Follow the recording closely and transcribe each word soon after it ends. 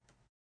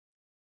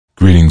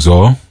Greetings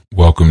all.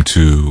 Welcome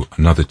to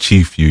another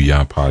Chief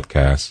Yuya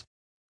podcast.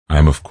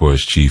 I'm, of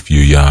course, Chief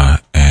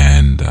Yuya,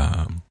 and,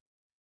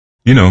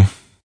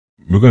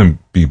 we're going to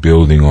be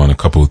building on a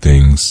couple of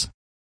things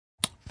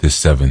this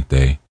seventh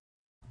day.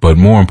 But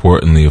more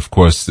importantly, of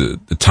course,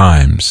 the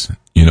times.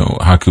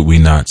 How could we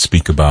not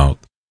speak about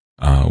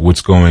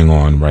what's going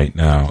on right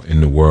now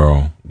in the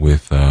world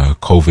with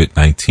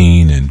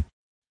COVID-19 and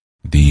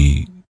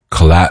the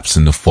collapse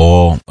and the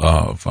fall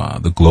of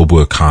the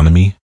global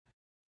economy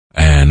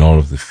and all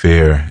of the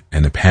fear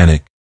and the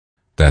panic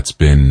that's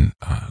been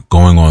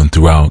going on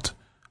throughout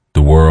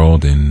the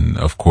world and,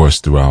 of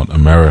course, throughout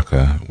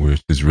America,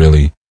 which is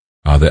really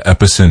the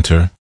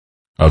epicenter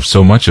of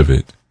so much of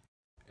it.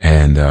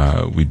 And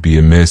we'd be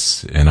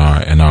amiss in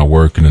our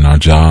work and in our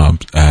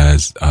jobs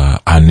as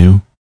Anu,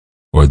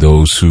 or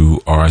those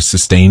who are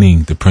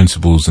sustaining the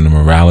principles and the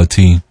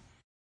morality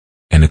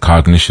and the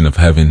cognition of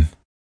heaven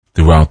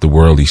throughout the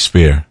worldly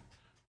sphere.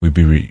 We'd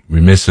be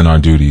remiss in our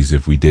duties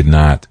if we did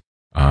not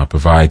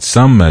provide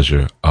some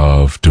measure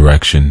of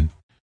direction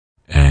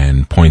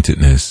and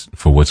pointedness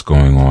for what's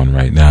going on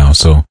right now.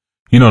 So,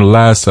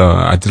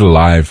 I did a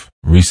live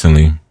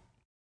recently,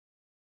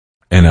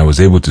 and I was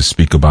able to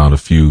speak about a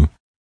few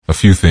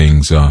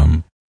things.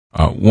 One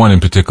in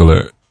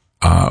particular,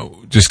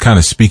 just kind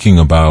of speaking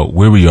about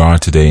where we are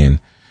today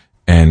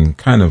and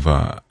kind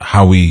of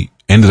how we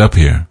ended up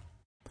here.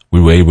 We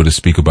were able to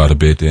speak about a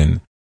bit, and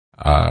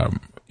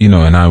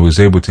and I was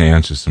able to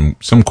answer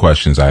some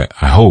questions. I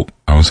hope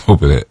I was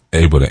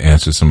able to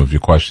answer some of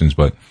your questions.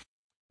 But,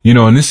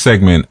 in this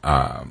segment,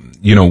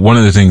 one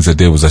of the things I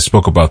did was I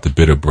spoke about the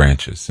bitter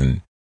branches,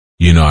 and,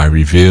 I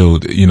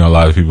revealed, a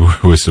lot of people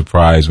were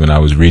surprised when I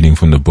was reading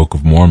from the Book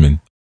of Mormon.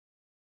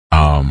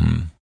 But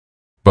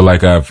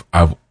like I've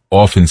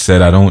often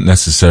said, I don't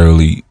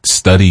necessarily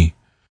study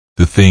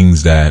the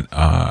things that,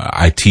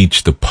 I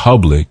teach the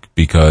public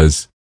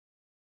because,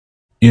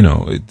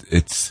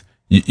 it's,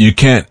 you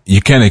can't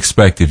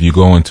expect if you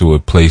go into a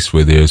place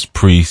where there's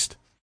priest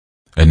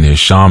and there's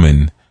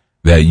shaman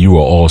that you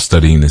are all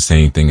studying the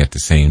same thing at the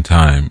same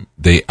time.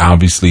 They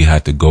obviously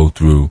had to go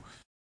through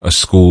a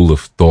school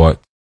of thought,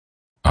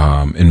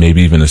 and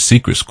maybe even a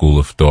secret school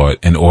of thought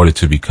in order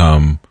to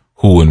become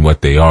who and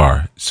what they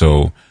are.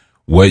 So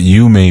what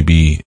you may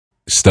be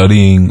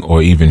studying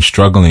or even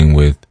struggling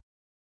with,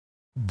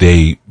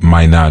 they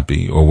might not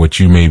be, or what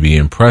you may be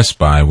impressed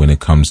by when it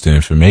comes to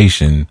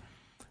information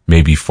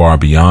may be far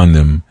beyond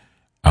them.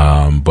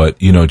 But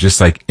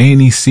just like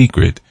any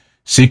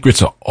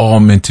secrets are all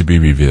meant to be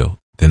revealed.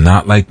 They're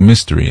not like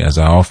mystery. As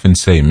I often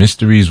say,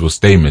 mysteries will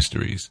stay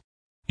mysteries,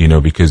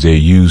 because they're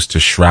used to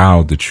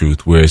shroud the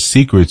truth, whereas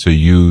secrets are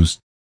used,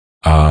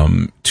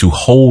 to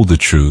hold the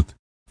truth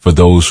for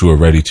those who are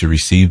ready to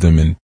receive them.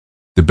 And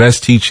the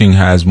best teaching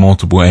has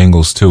multiple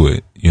angles to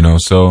it,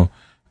 so,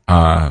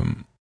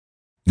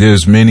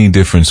 there's many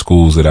different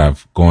schools that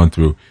I've gone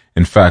through.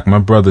 In fact, my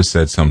brother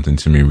said something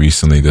to me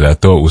recently that I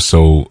thought was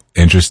so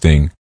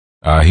interesting.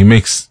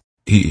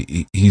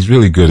 He's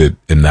really good at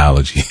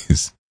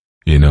analogies,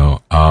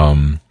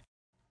 and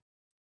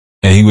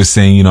he was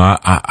saying,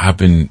 I've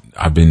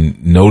been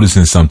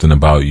noticing something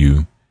about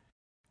you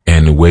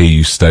and the way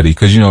you study.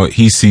 Cause,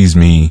 he sees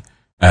me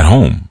at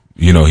home,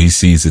 he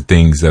sees the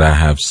things that I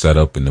have set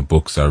up in the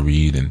books I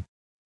read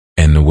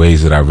and the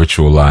ways that I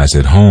ritualize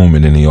at home.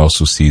 And then he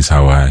also sees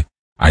how I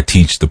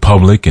teach the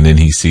public, and then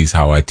he sees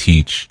how I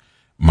teach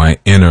my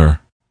inner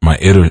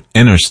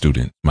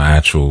student, my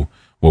actual,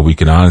 what we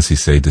can honestly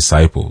say,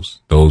 disciples,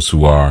 those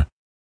who are,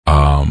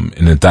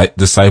 and a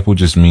disciple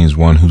just means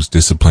one who's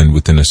disciplined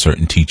within a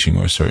certain teaching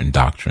or a certain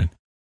doctrine.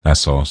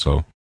 That's all.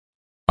 So,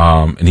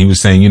 and he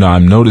was saying,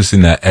 I'm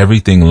noticing that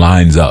everything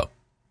lines up.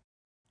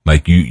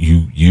 Like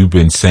you've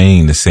been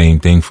saying the same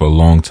thing for a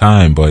long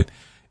time, but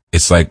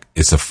it's like,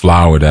 it's a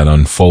flower that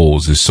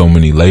unfolds. There's so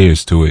many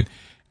layers to it.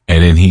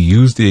 And then he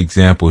used the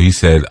example. He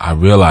said, I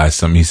realized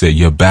something. He said,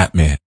 you're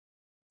Batman.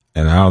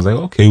 And I was like,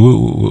 okay,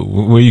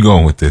 where are you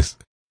going with this?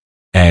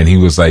 And he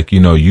was like,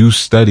 you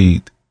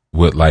studied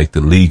with like the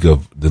League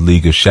of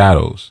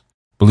Shadows.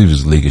 I believe it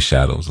was League of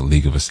Shadows, the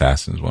League of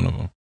Assassins, one of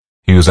them.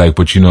 He was like,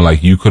 but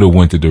like you could have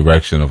went the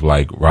direction of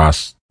like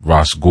Ras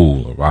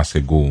Ghul or Ras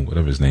Ghul,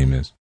 whatever his name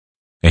is.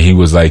 And he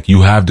was like,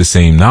 you have the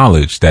same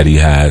knowledge that he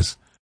has,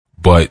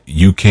 but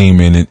you came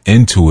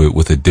into it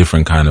with a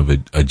different kind of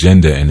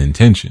agenda and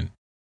intention.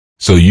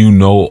 So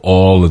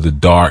all of the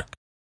dark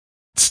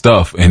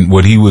stuff. And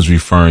what he was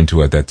referring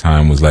to at that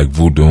time was like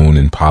voodoo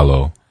and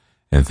palo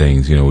and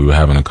things. We were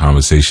having a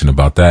conversation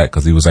about that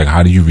because he was like,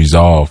 how do you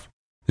resolve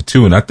the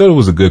two? And I thought it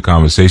was a good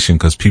conversation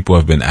because people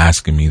have been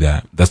asking me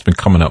that. That's been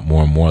coming up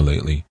more and more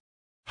lately.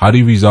 How do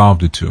you resolve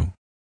the two?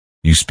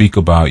 You speak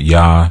about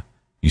Yah,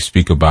 you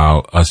speak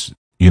about us,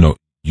 you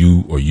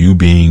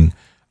being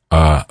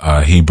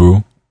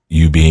Hebrew,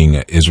 you being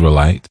an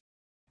Israelite,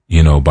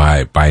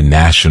 by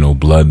national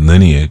blood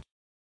lineage.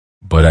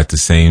 But at the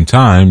same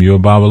time, you're a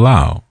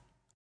Babylao.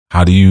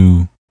 How do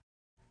you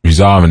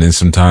resolve? And then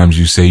sometimes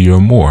you say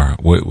you're more.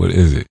 What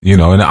is it?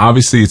 And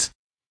obviously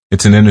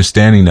It's an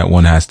understanding that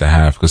one has to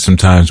have, because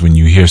sometimes when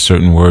you hear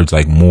certain words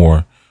like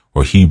Moor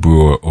or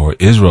Hebrew or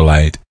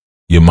Israelite,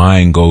 your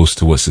mind goes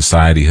to what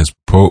society has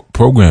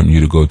programmed you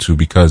to go to,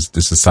 because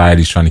the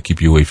society is trying to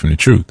keep you away from the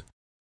truth.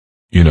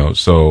 You know,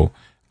 so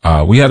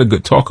we had a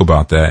good talk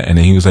about that, and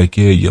then he was like,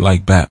 yeah, you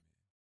like Batman.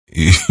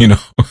 You know,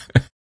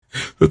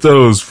 I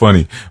thought it was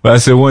funny. But I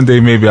said one day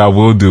maybe I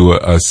will do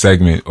a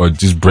segment or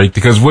just break,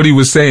 because what he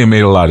was saying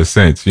made a lot of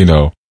sense, you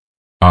know.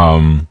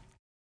 And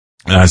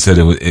I said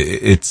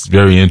it's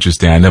very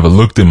interesting. I never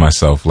looked at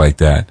myself like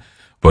that.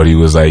 But he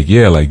was like,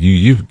 yeah, like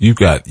you've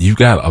got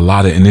a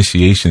lot of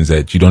initiations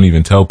that you don't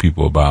even tell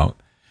people about.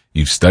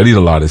 You've studied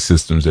a lot of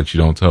systems that you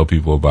don't tell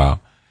people about.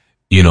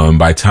 You know, and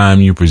by time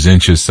you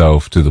present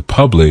yourself to the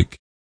public,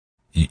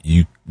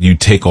 you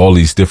take all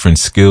these different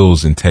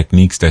skills and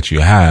techniques that you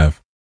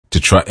have to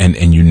try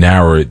and you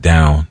narrow it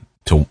down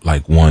to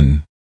like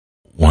one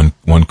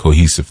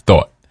cohesive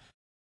thought.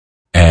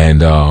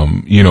 And,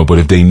 you know, but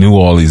if they knew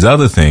all these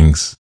other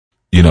things,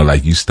 you know,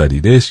 like you study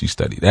this, you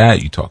study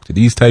that, you talk to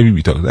these type of people,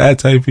 you talk to that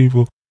type of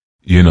people,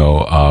 you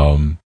know,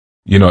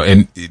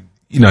 and,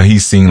 you know,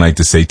 he's seeing like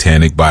the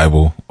Satanic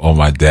Bible on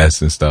my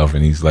desk and stuff.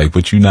 And he's like,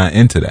 but you're not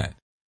into that.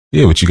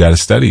 Yeah, but you got to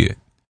study it.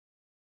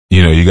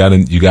 You know, you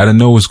got to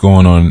know what's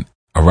going on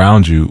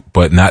around you,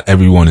 but not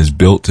everyone is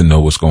built to know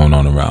what's going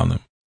on around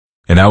them.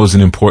 And that was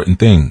an important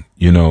thing.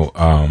 You know,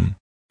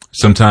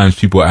 sometimes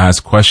people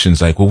ask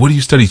questions like, well, what do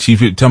you study,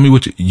 Chief? Tell me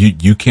what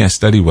you can't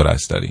study what I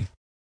study.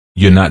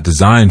 You're not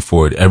designed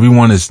for it.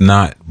 Everyone is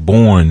not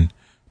born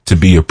to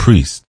be a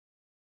priest.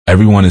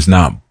 Everyone is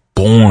not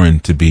born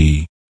to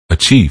be a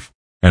chief.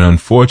 And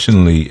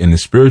unfortunately, in the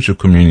spiritual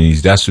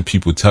communities, that's what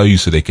people tell you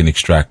so they can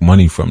extract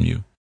money from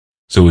you.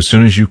 So as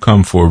soon as you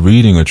come for a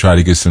reading or try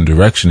to get some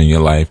direction in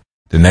your life,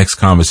 the next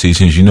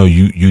conversation is, you know,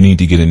 you need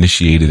to get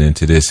initiated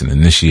into this and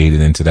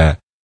initiated into that.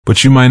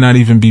 But you might not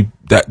even be,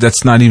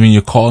 that's not even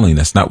your calling.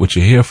 That's not what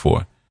you're here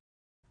for.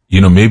 You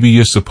know, maybe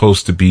you're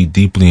supposed to be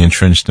deeply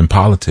entrenched in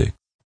politics.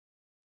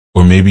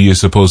 Or maybe you're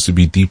supposed to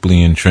be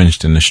deeply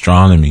entrenched in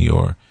astronomy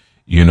or,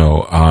 you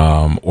know,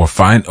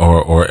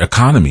 or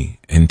economy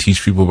and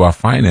teach people about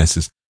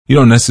finances. You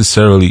don't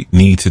necessarily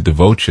need to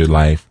devote your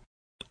life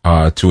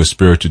to a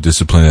spiritual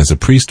discipline as a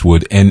priest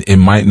would, and it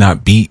might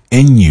not be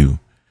in you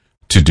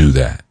to do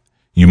that.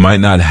 You might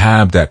not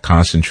have that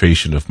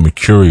concentration of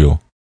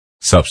mercurial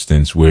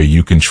substance where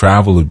you can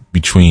travel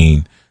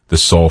between the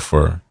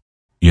sulfur,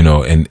 you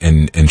know,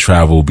 and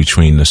travel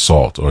between the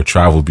salt, or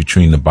travel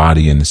between the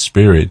body and the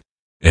spirit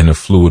in a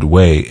fluid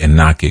way and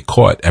not get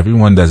caught.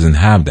 Everyone doesn't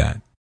have that.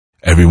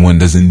 Everyone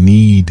doesn't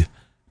need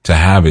to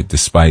have it,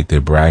 despite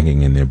their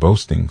bragging and their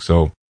boasting.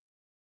 So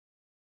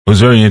it was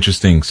very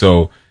interesting.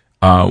 So,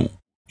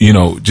 you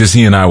know, just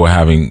he and I were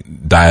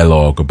having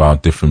dialogue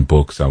about different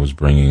books I was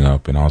bringing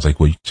up, and I was like,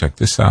 well, you check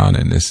this out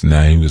and this and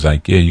that. He was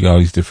like, yeah, you got all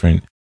these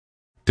different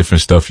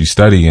stuff you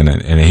study.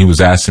 And he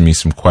was asking me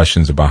some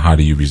questions about how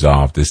do you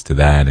resolve this to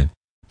that and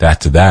that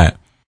to that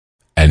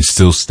and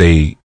still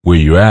stay where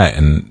you're at.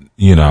 And,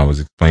 you know, I was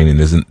explaining,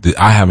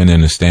 I have an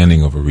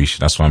understanding of Orisha.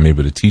 That's why I'm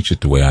able to teach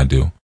it the way I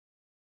do.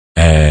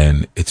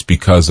 And it's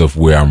because of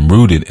where I'm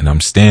rooted and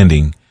I'm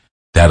standing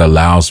that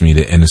allows me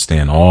to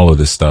understand all of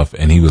this stuff.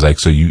 And he was like,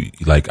 so you,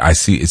 like, I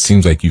see, it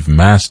seems like you've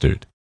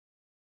mastered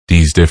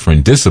these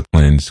different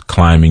disciplines,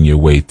 climbing your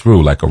way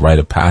through like a rite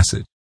of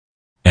passage.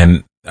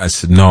 And I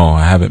said, no,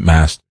 I haven't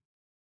mastered.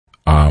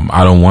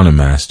 I don't want to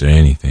master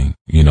anything.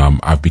 You know,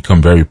 I've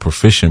become very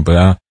proficient,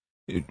 but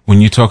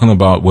when you're talking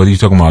about, whether you're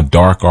talking about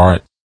dark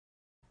art,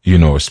 you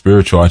know, or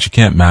spiritual art, you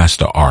can't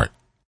master art.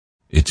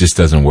 It just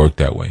doesn't work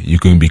that way. You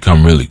can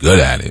become really good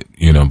at it,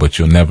 you know, but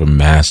you'll never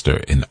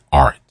master an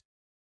art,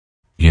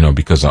 you know,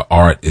 because an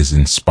art is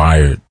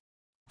inspired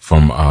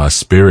from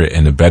spirit,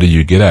 and the better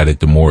you get at it,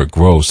 the more it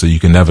grows. So you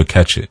can never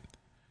catch it.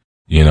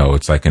 You know,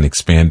 it's like an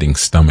expanding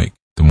stomach.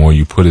 The more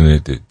you put in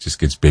it, it just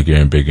gets bigger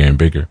and bigger and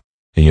bigger,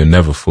 and you're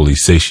never fully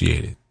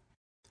satiated.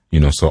 You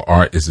know, so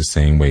art is the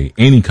same way,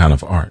 any kind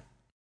of art.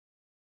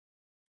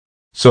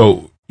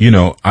 So, you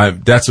know,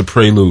 that's a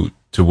prelude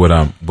to what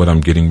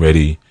I'm getting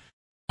ready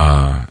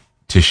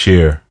to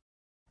share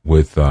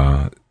with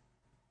those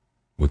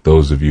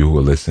of you who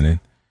are listening.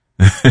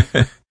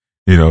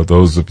 You know,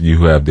 those of you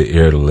who have the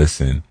ear to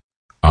listen.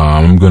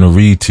 I'm going to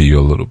read to you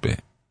a little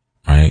bit,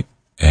 right?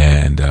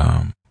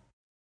 And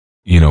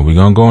you know, we're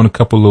going to go in a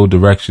couple little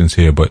directions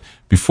here, but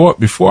before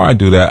I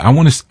do that, I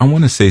want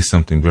to say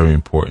something very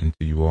important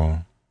to you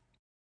all.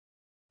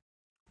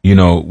 You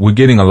know, we're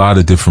getting a lot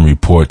of different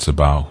reports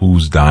about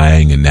who's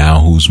dying and now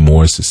who's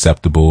more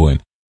susceptible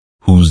and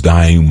who's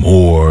dying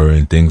more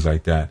and things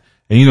like that.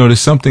 And, you know,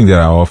 there's something that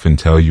I often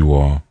tell you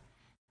all,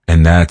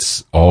 and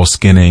that's all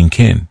skin ain't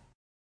kin.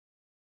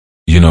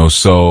 You know,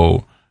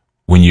 so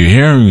when you're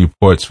hearing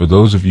reports, for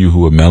those of you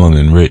who are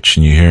melanin rich,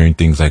 and you're hearing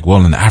things like,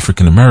 well, in the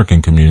African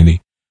American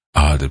community,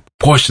 the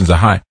proportions are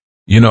high.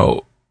 You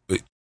know,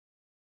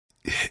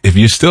 if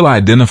you're still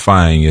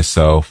identifying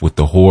yourself with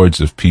the hordes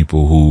of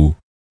people who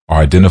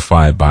are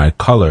identified by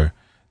color,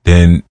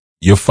 then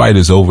your fight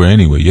is over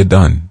anyway. You're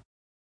done.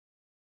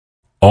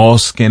 All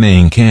skin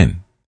ain't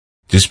kin.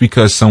 Just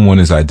because someone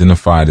is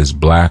identified as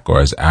black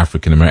or as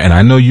African American, and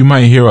I know you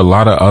might hear a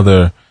lot of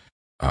other,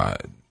 I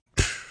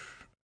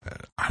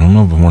don't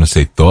know if I want to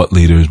say thought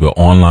leaders, but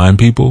online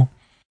people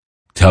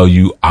tell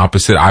you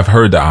opposite. I've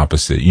heard the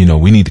opposite. You know,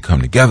 we need to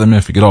come together,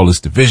 man, forget all this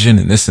division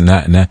and this and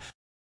that and that.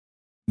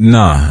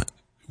 Nah,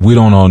 we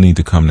don't all need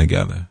to come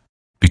together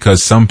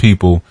because some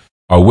people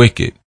are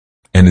wicked.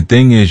 And the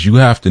thing is, you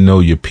have to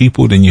know your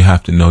people, then you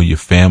have to know your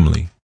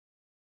family.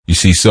 You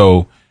see,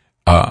 so,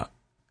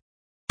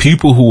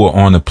 people who are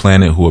on the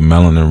planet who are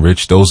melanin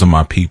rich, those are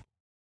my people,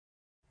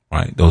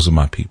 right? Those are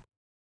my people.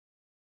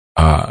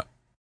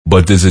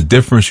 But there's a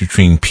difference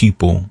between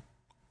people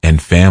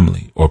and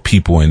family, or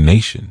people and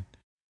nation.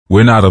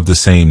 We're not of the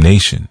same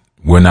nation.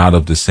 We're not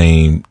of the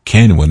same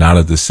kin. We're not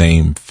of the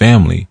same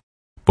family,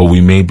 but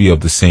we may be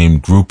of the same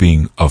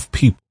grouping of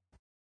people.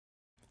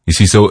 You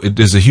see, so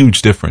there's a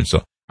huge difference.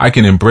 So I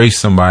can embrace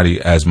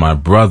somebody as my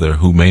brother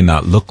who may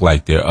not look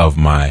like they're of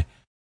my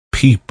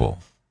people.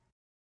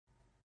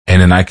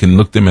 And then I can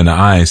look them in the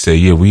eye and say,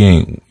 yeah,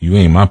 you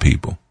ain't my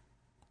people.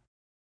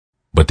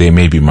 But they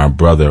may be my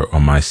brother or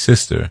my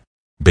sister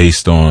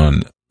based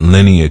on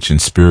lineage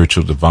and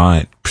spiritual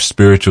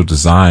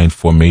design,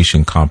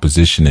 formation,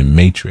 composition, and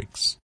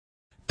matrix.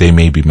 They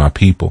may be my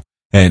people.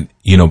 And,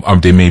 you know,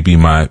 they may be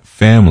my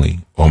family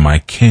or my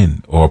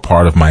kin or a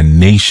part of my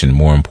nation,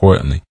 more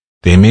importantly.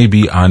 They may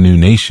be Anu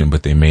Nation,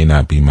 but they may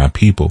not be my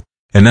people.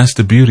 And that's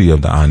the beauty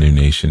of the Anu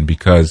Nation,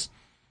 because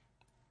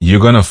you're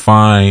going to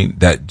find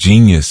that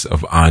genius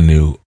of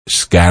Anu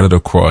scattered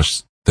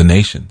across the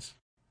nations.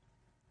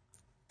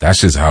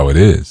 That's just how it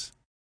is.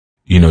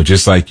 You know,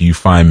 just like you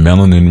find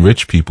melanin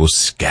rich people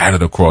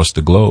scattered across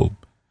the globe.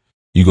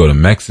 You go to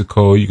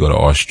Mexico, you go to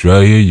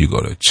Australia, you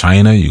go to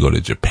China, you go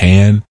to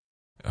Japan.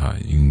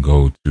 You can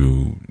go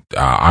to,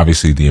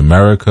 obviously the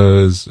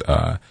Americas,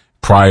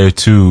 prior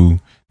to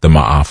the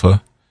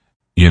Ma'afa,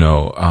 you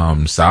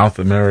know, South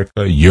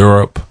America,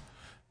 Europe.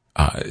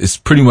 It's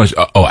pretty much,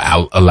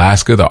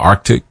 Alaska, the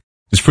Arctic.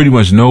 There's pretty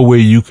much nowhere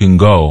you can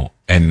go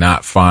and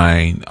not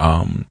find,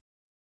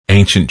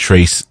 ancient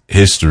trace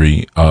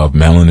history of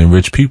melanin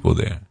rich people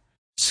there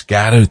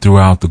scattered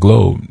throughout the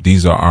globe.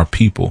 These are our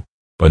people,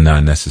 but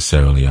not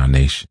necessarily our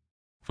nation,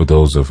 for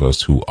those of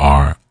us who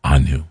are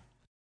Anu.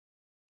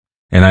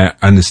 And I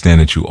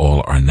understand that you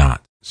all are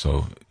not.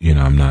 So, you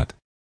know, I'm not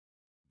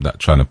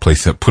trying to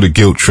put a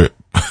guilt trip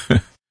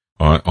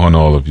on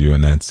all of you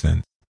in that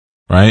sense.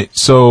 Right.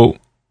 So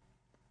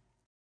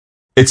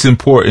it's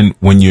important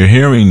when you're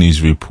hearing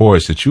these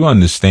reports that you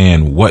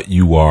understand what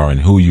you are and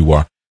who you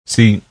are.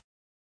 See,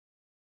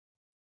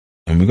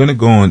 and we're going to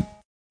go on.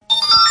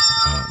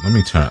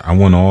 I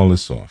want all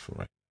this off,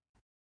 right?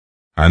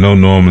 I know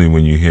normally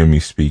when you hear me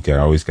speak, I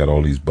always got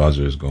all these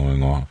buzzers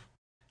going off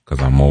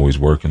because I'm always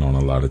working on a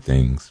lot of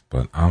things,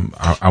 but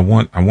I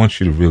want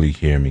you to really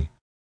hear me.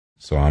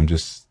 So give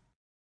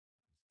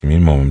me a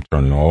moment. I'm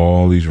turning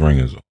all these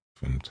ringers off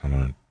and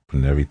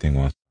putting everything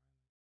on.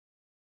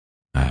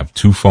 I have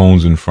two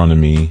phones in front of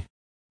me,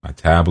 my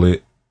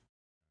tablet,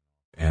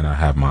 and I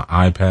have my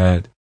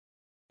iPad,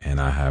 and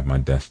I have my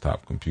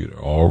desktop computer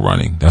all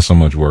running. That's how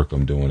much work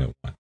I'm doing at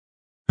once.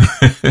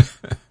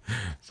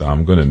 So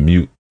I'm going to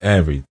mute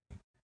everything.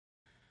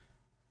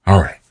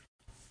 All right.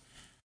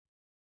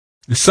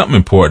 There's something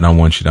important I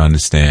want you to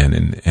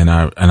understand, and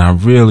I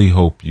really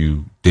hope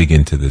you dig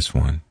into this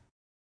one.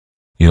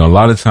 You know, a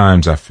lot of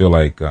times I feel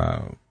like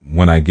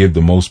when I give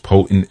the most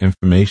potent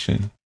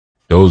information,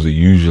 those are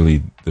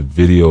usually the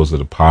videos or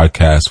the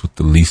podcasts with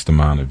the least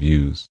amount of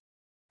views.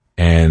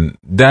 And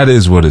that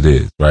is what it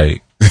is,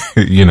 right?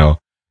 You know,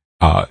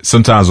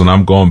 sometimes when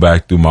I'm going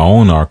back through my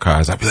own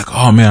archives, I'll be like,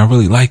 oh man, I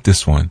really like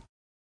this one.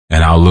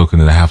 And I'll look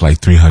and I have like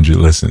 300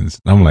 listens.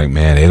 And I'm like,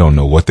 man, they don't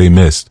know what they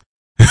missed,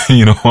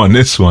 you know, on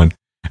this one.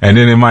 And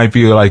then it might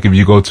be like, if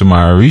you go to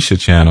my Orisha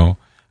channel,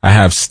 I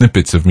have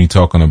snippets of me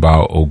talking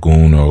about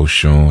Ogun or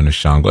Oshun or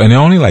Shango. And they're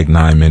only like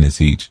 9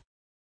 minutes each.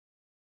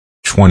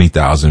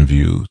 20,000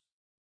 views,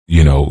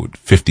 you know,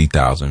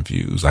 50,000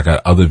 views. I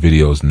got other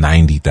videos,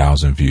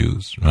 90,000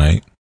 views,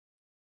 right?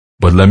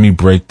 But let me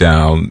break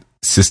down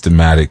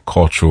systematic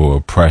cultural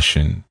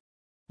oppression,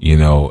 you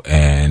know,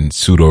 and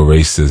pseudo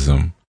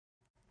racism.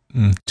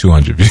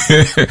 200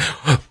 views.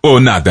 Well,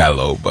 not that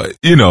low, but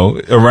you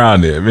know,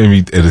 around there, maybe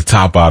at the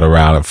top out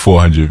around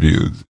 400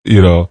 views,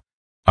 you know.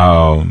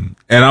 And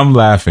I'm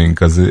laughing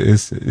because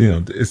it's, you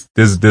know,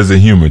 there's a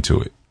humor to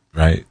it,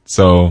 right?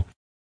 So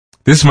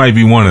this might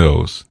be one of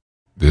those.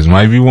 This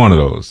might be one of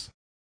those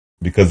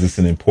because it's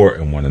an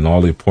important one, and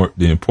all the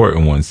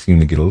important ones seem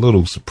to get a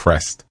little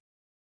suppressed.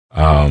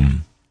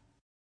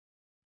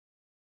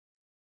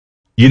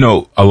 You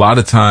know, a lot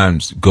of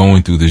times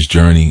going through this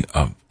journey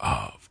of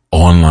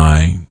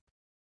online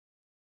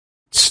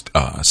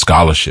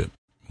scholarship,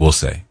 we'll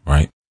say,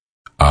 right?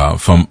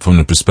 From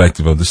the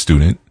perspective of the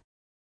student,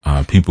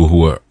 people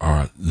who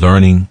are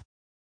learning,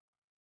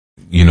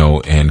 you know,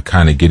 and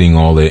kind of getting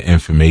all their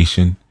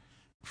information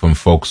from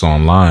folks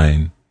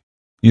online,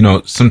 you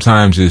know,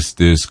 sometimes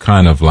there's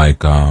kind of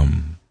like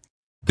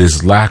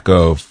this lack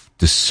of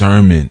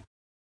discernment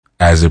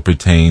as it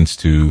pertains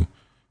to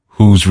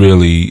who's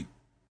really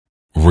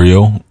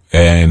real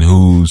and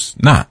who's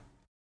not.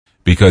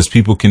 Because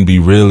people can be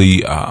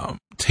really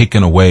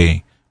taken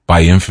away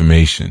by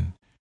information.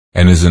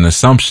 And there's an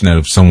assumption that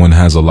if someone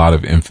has a lot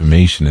of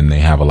information and they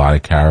have a lot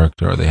of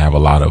character or they have a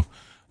lot of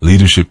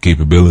leadership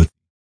capability,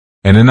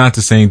 and they're not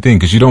the same thing,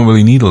 because you don't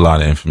really need a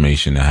lot of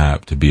information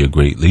to be a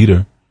great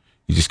leader.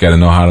 You just got to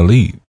know how to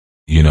lead,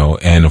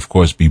 and of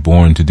course be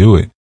born to do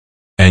it.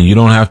 And you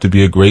don't have to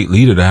be a great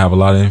leader to have a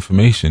lot of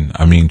information.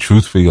 I mean,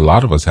 truthfully, a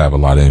lot of us have a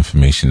lot of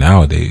information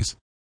nowadays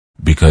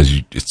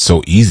because it's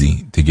so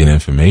easy to get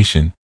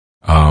information.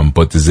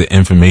 But does the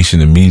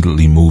information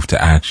immediately move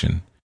to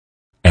action?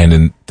 And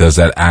then does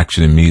that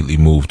action immediately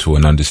move to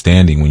an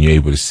understanding when you're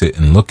able to sit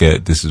and look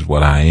at, this is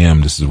what I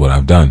am, this is what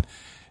I've done?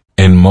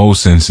 In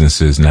most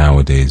instances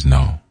nowadays,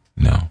 no.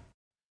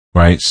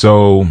 Right?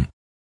 So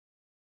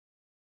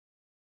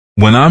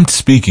when I'm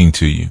speaking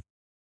to you,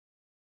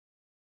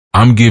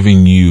 I'm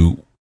giving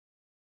you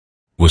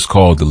what's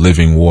called the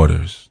living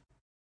waters.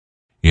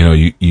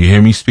 You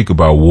hear me speak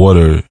about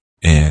water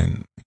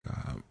in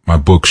my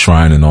book,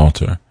 Shrine and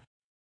Altar.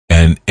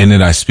 And in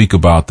it, I speak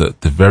about the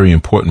very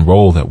important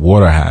role that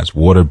water has,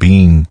 water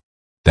being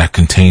that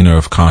container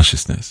of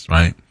consciousness,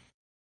 right?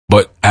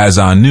 But as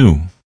I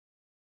knew,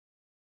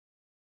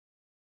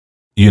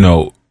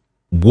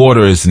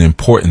 water is an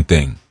important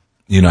thing.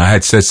 I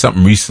had said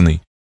something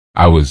recently.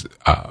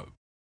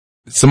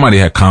 Somebody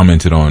had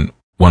commented on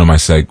one of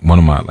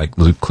my like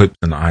little clips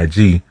in the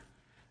IG,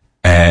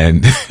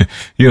 and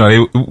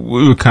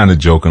we were kind of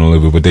joking a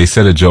little bit, but they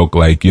said a joke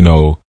like,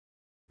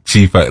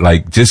 Chief,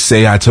 like, just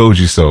say I told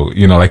you so,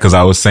 cause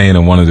I was saying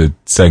in one of the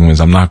segments,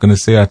 I'm not going to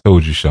say I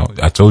told you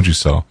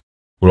so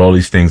with all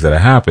these things that are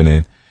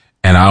happening.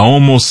 And I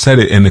almost said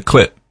it in the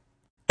clip,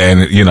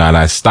 and and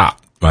I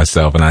stopped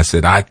myself and I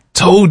said, I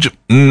told you.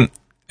 And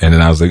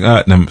then I was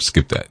like, no,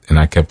 skip that. And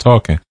I kept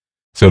talking.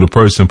 So the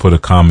person put a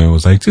comment,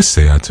 was like, just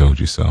say I told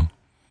you so.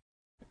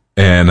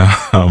 And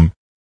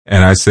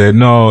I said,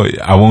 no,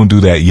 I won't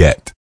do that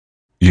yet.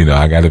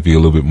 I got to be a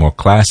little bit more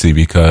classy,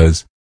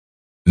 because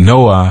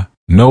Noah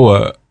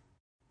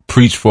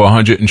preached for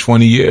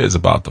 120 years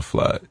about the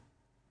flood.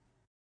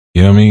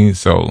 You know what I mean?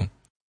 So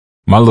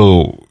my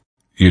little,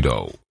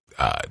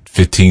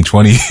 15,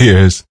 20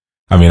 years,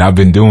 I mean, I've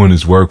been doing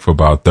this work for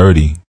about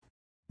 30,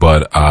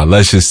 but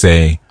let's just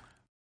say,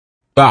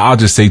 I'll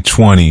just say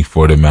 20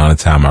 for the amount of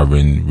time I've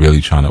been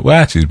really trying to,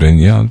 actually it's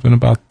been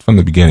about from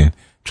the beginning,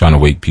 trying to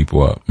wake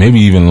people up. Maybe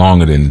even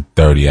longer than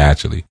 30,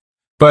 actually.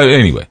 But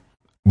anyway,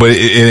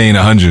 it ain't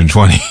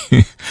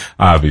 120,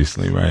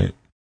 obviously, right?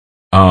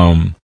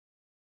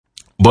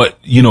 But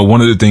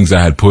one of the things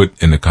I had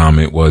put in the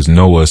comment was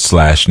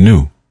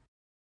Noah/new,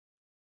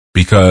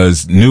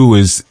 because new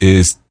is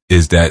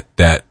that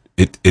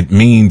it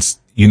means,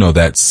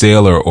 that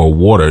sailor or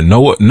water.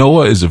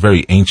 Noah is a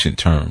very ancient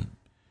term,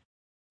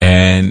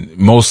 and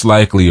most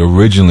likely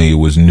originally it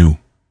was new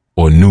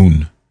or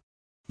noon,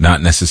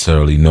 not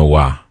necessarily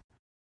Noah,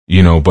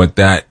 but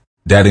that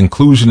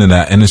inclusion and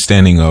that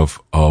understanding of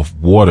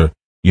water,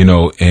 in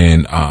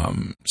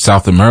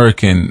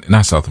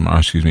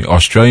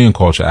Australian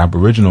culture,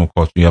 Aboriginal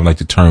culture, you have like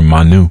the term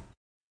Manu.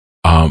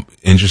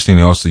 Interesting,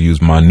 they also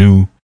use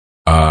Manu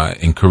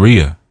in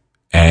Korea,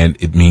 and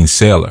it means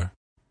sailor.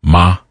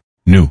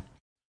 Ma-nu.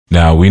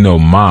 Now we know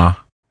Ma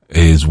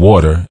is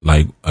water,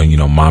 like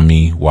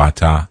Mami,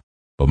 Wata,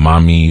 but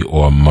Mami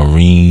or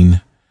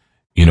marine,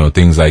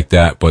 things like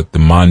that. But the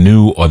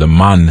Manu or the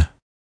Man,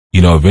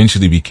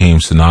 eventually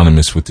became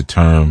synonymous with the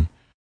term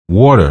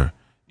water.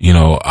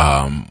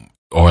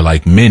 Or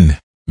like Min,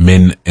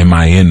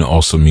 M-I-N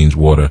also means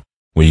water,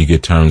 where you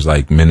get terms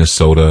like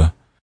Minnesota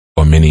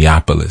or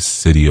Minneapolis,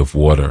 city of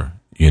water,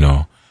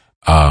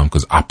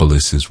 cause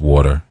Opolis is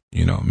water,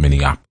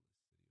 Minneapolis,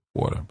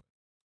 water.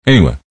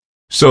 Anyway,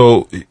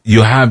 so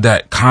you have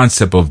that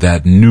concept of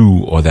that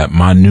new or that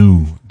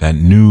Manu, that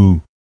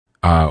new,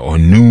 or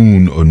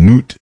noon or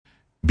newt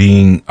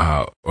being,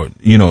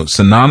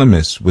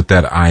 synonymous with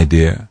that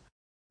idea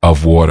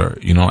of water.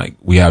 Like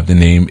we have the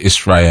name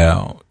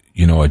Israel,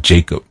 or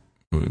Jacob,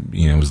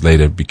 was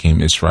later became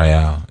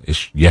Israel,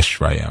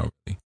 Yeshrael,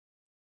 really.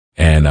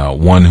 And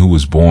one who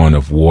was born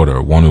of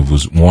water, one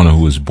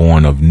who was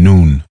born of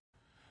noon,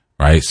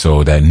 right?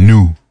 So that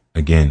new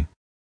again.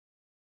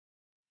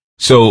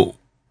 So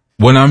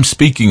when I'm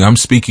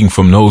speaking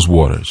from those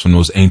waters, from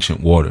those ancient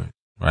waters,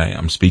 right?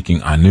 I'm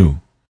speaking Anu,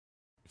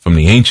 from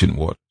the ancient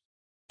water,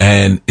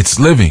 and it's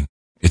living,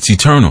 it's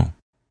eternal.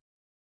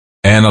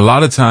 And a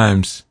lot of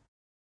times,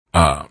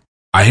 I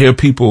hear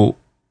people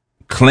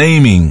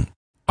claiming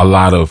a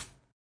lot of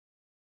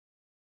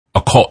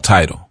occult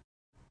title.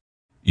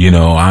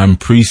 I'm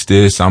priest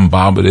this, I'm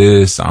Baba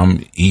this,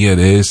 I'm Ea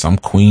this, I'm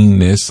queen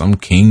this, I'm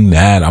king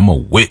that, I'm a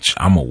witch,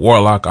 I'm a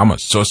warlock, I'm a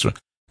sorcerer.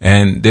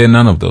 And they're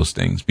none of those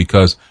things,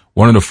 because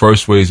one of the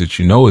first ways that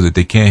is that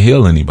they can't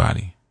heal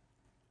anybody.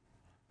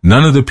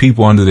 None of the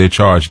people under their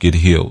charge get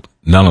healed.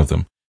 None of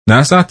them. Now,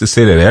 it's not to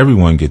say that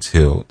everyone gets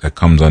healed that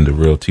comes under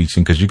real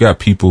teaching, because you got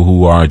people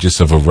who are just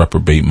of a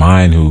reprobate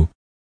mind, who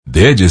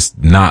they're just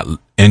not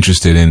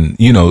interested in,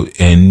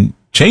 in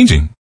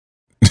changing.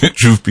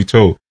 Truth be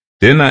told,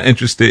 they're not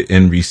interested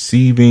in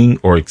receiving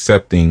or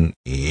accepting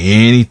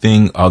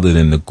anything other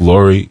than the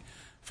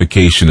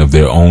glorification of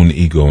their own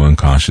ego and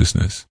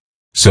consciousness.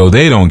 So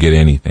they don't get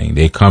anything.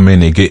 They come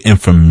in, they get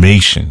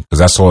information because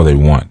that's all they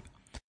want.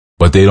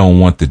 But they don't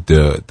want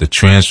the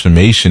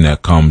transformation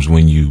that comes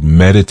when you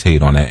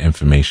meditate on that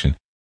information.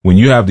 When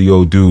you have the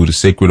Odu, the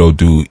sacred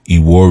Odu,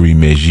 Iwori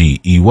Meji,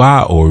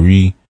 Iwa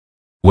Ori,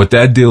 what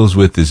that deals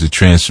with is a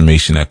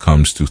transformation that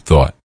comes through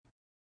thought.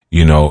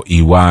 You know,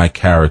 Iwa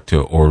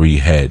character, Ori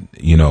head,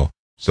 you know.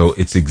 So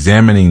it's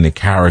examining the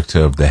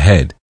character of the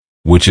head,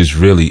 which is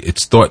really,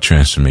 it's thought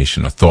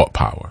transformation or thought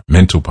power,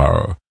 mental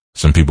power.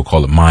 Some people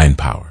call it mind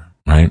power,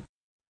 right?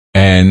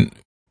 And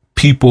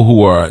people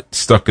who are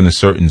stuck in a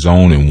certain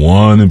zone and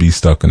want to be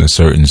stuck in a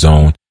certain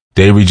zone,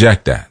 they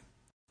reject that.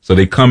 So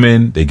they come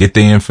in, they get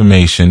their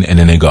information, and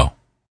then they go.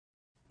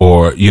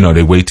 Or, you know,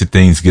 they wait till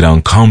things get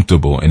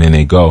uncomfortable and then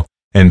they go.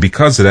 And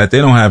because of that, they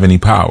don't have any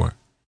power.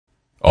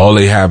 All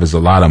they have is a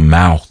lot of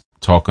mouth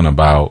talking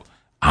about,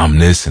 I'm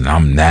this and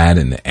I'm that,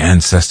 and the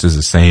ancestors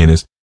are saying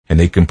this. And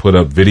they can put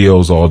up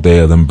videos all day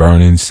of them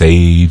burning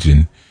sage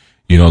and,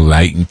 you know,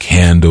 lighting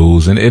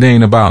candles. And it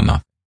ain't about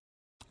nothing.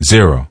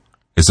 Zero.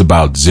 It's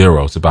about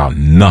zero. It's about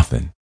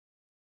nothing.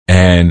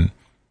 And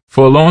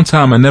for a long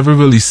time, I never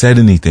really said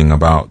anything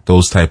about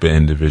those type of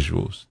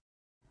individuals.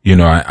 You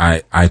know,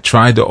 I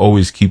tried to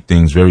always keep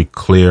things very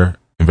clear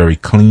and very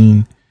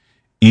clean.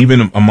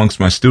 Even amongst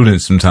my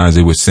students, sometimes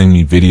they would send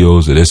me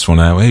videos of this one.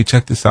 Hey,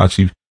 check this out,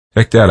 Chief.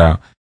 Check that out.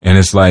 And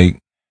it's like,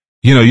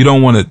 you know, you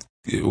don't want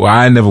to, well,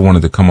 I never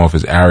wanted to come off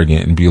as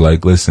arrogant and be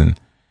like, listen,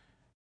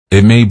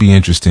 it may be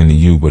interesting to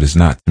you, but it's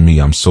not to me.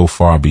 I'm so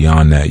far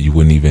beyond that. You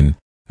wouldn't even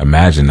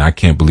imagine. I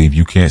can't believe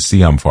you can't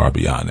see I'm far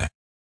beyond that.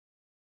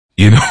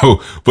 You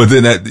know, but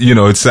then that, you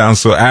know, it sounds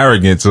so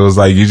arrogant. So it's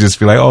like, you just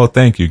feel like, oh,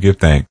 thank you. Give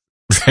thanks.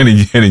 and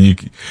then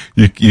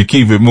you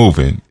keep it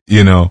moving,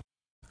 you know.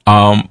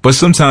 But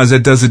sometimes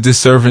that does a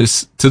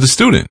disservice to the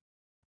student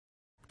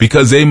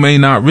because they may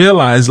not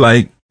realize,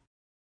 like,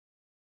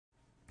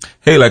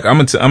 hey, like,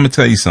 I'm gonna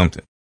tell you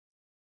something.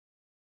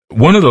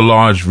 One of the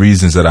large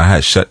reasons that I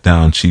had shut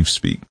down Chief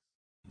Speak,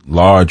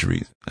 large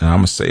reason, and I'm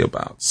gonna say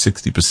about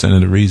 60%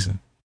 of the reason,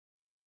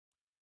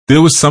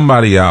 there was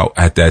somebody out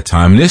at that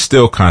time, and they're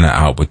still kind of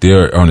out, but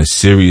they're on a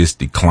serious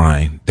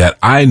decline that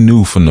I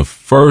knew from the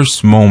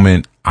first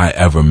moment I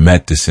ever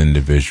met this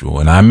individual.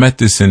 And I met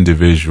this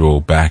individual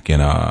back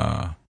in,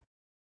 I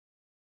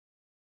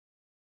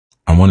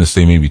want to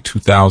say maybe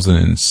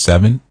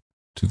 2007,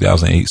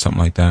 2008,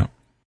 something like that.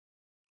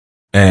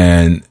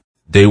 And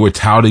they were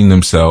touting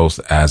themselves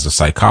as a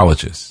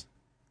psychologist.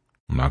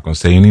 I'm not going to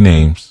say any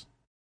names.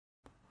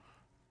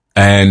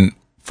 And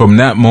from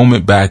that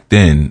moment back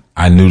then,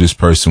 I knew this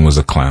person was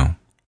a clown.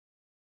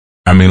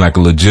 I mean, like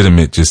a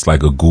legitimate, just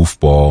like a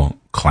goofball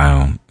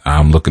clown.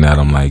 I'm looking at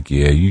him like,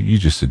 yeah, you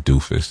just a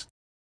doofus.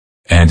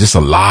 And just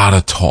a lot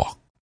of talk,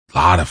 a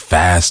lot of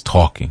fast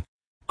talking.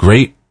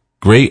 Great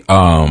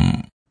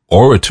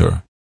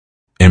orator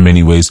in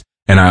many ways.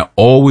 And I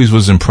always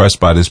was impressed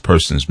by this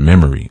person's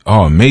memory.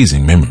 Oh,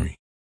 amazing memory.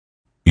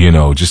 You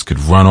know, just could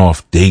run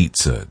off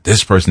dates.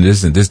 This person,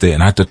 this and this day.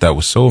 And I thought that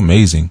was so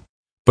amazing.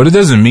 But it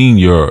doesn't mean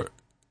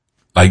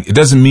it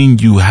doesn't mean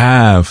you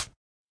have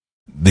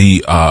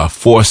the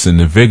force and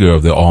the vigor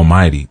of the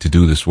Almighty to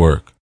do this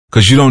work.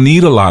 Because you don't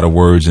need a lot of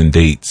words and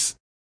dates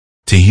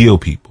to heal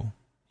people.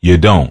 You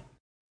don't.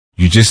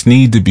 You just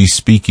need to be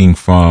speaking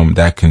from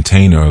that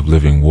container of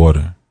living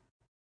water.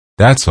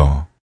 That's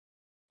all.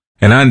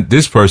 And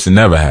this person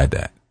never had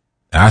that.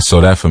 I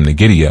saw that from the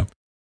giddy up.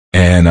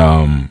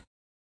 And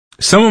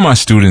some of my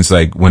students,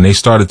 like when they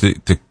started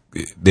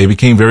they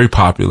became very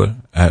popular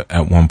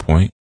at one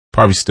point.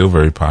 Probably still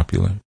very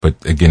popular.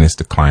 But again, it's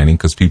declining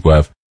because people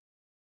are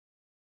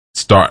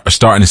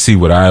starting to see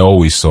what I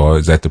always saw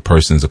is that the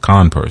person's a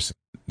con person.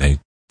 They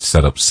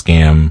set up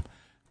scam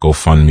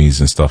GoFundMes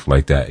and stuff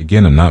like that.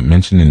 Again, I'm not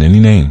mentioning any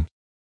names.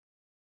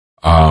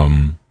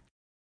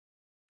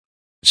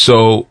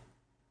 So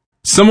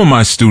some of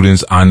my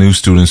students, I knew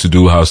students who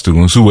do house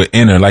students who were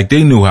in there, like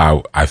they knew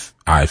how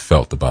I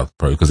felt about the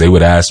person because they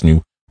would ask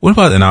me, what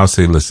about, and I would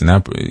say,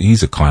 listen,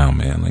 he's a clown,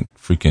 man, like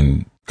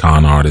freaking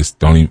con artist.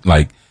 Don't even,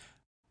 like,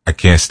 I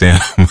can't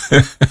stand him.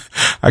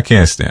 I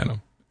can't stand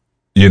him.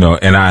 You know,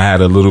 and I had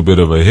a little bit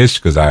of a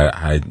history because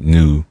I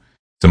knew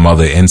some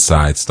other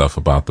inside stuff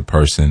about the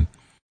person.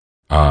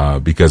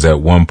 Because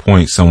at one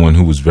point, someone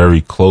who was very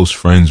close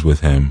friends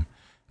with him,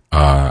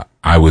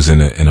 I was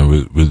in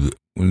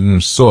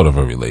a sort of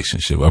a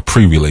relationship, a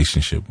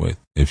pre-relationship with,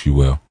 if you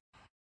will.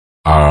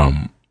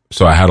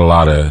 So I had a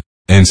lot of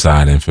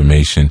inside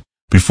information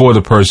before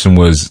the person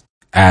was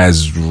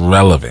as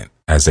relevant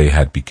as they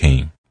had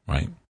became,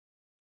 right?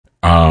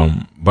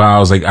 But I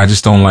was like, I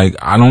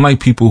don't like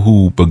people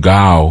who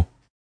beguile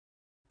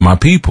my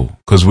people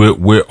because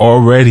we're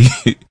already,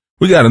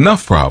 we got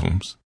enough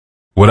problems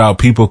without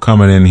people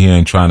coming in here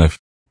and trying to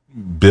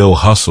build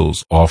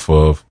hustles off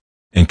of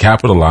and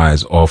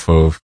capitalize off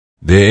of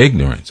their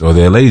ignorance or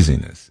their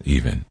laziness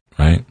even,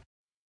 right?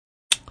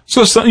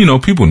 So some,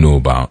 people knew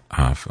about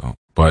how I felt.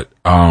 But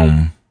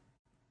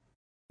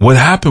what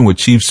happened with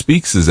Chief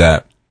Speaks is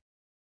that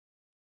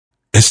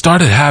it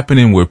started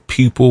happening where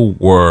people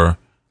were,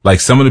 like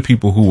some of the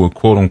people who were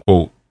quote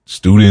unquote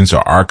students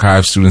or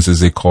archive students as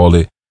they called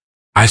it,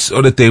 I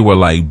saw that they were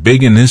like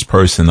bigging this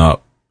person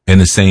up in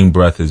the same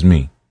breath as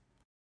me.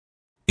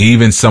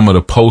 Even some of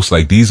the posts,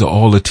 like, these are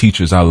all the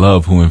teachers I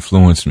love who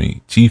influenced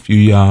me. Chief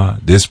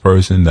Yuya, this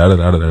person,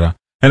 da-da-da-da-da.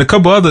 And a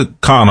couple other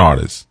con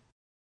artists.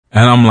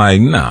 And I'm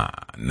like, nah.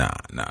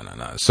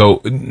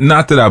 So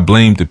not that I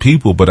blamed the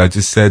people, but I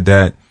just said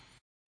that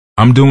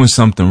I'm doing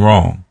something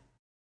wrong.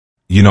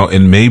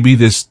 And maybe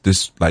this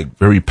like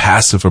very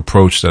passive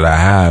approach that I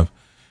have,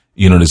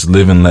 this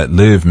live and let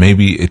live,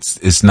 maybe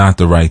it's not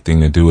the right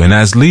thing to do. And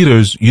as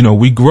leaders,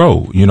 we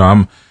grow.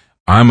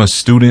 I'm a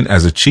student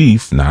as a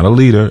chief, not a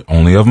leader,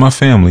 only of my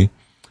family.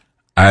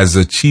 As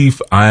a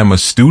chief, I am a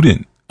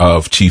student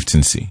of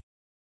chieftaincy.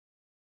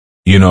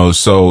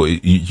 So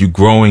you're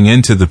growing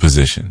into the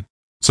position.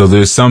 So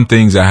there's some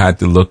things I had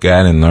to look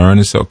at and learn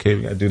and say, okay,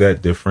 we gotta do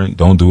that different.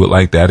 Don't do it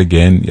like that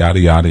again, yada,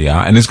 yada,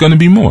 yada. And it's going to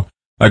be more.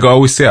 Like I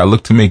always say, I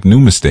look to make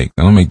new mistakes.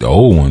 I don't make the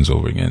old ones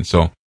over again.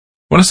 So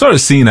when I started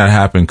seeing that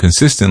happen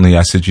consistently,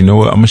 I said, you know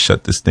what? I'm going to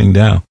shut this thing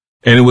down.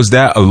 And it was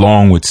that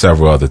along with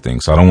several other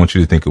things. So I don't want you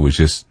to think it was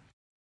just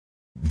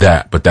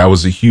that, but that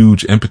was a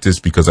huge impetus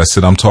because I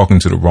said, I'm talking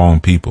to the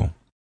wrong people.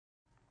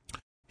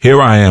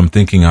 Here I am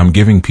thinking I'm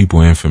giving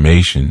people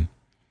information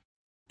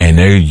and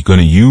they're going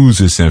to use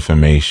this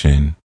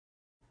information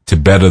to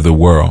better the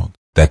world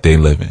that they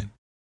live in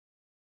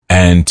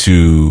and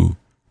to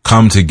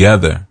come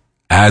together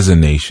as a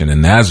nation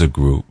and as a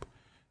group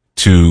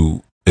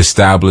to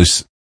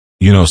establish,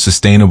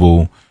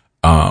 sustainable,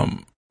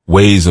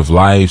 ways of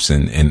lives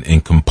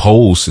and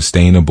compose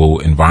sustainable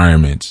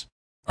environments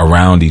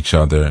around each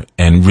other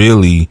and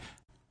really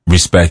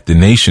respect the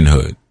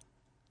nationhood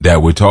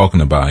that we're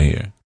talking about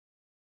here.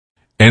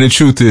 And the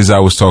truth is, I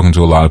was talking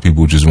to a lot of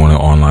people who just wanted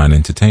online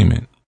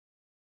entertainment.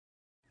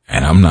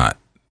 And I'm not.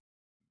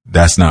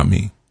 That's not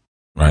me.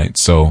 Right?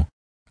 So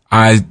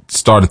I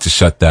started to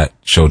shut that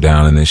show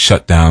down and it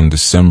shut down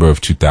December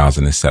of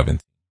 2007.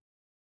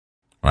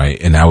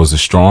 Right? And that was a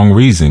strong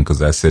reason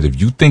because I said,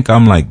 if you think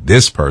I'm like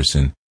this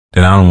person,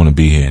 then I don't want to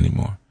be here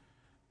anymore.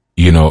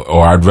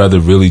 Or I'd rather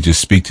really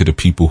just speak to the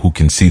people who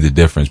can see the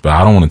difference, but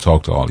I don't want to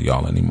talk to all of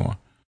y'all anymore.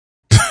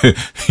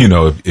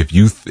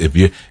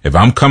 If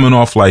I'm coming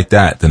off like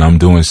that, then I'm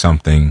doing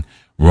something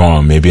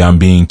wrong. Maybe I'm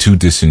being too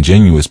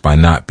disingenuous by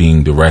not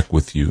being direct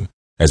with you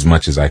as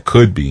much as I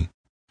could be.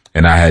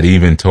 And I had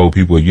even told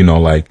people,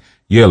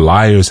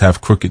 liars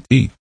have crooked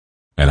teeth.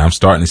 And I'm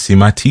starting to see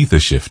my teeth are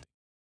shifting.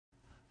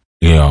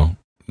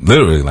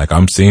 Literally, like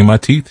I'm seeing my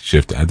teeth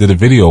shifting. I did a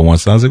video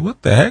once and I was like,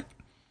 what the heck?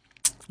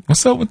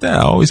 What's up with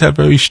that? I always have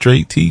very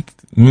straight teeth,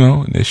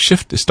 and they're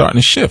starting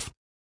to shift.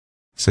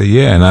 Say,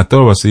 yeah. And I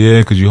said, yeah,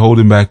 because you're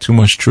holding back too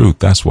much truth.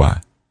 That's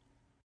why.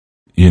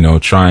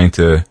 Trying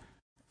to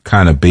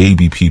kind of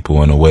baby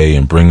people in a way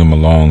and bring them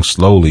along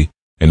slowly.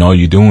 And all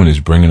you're doing is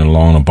bringing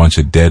along a bunch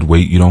of dead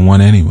weight you don't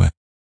want anyway.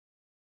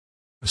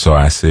 So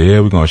I said, yeah,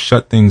 we're going to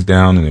shut things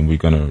down and then we're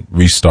going to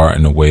restart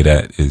in a way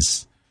that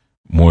is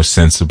more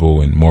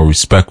sensible and more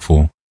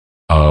respectful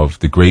of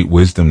the great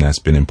wisdom that's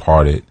been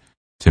imparted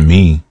to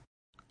me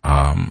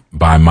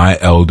by my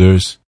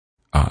elders,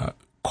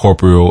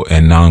 corporeal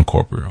and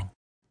non-corporeal.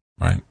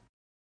 Right.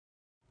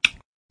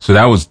 So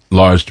that was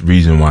large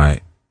reason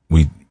why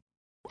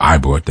I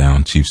brought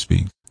down Chief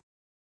Speaks.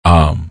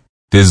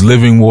 There's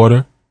living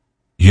water,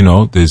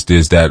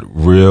 there's that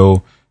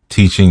real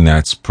teaching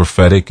that's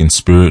prophetic and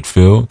spirit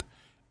filled.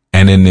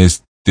 And then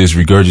there's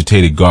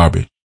regurgitated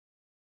garbage.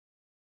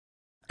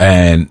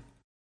 And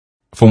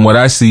from what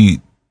I see,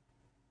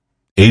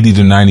 80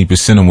 to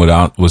 90% of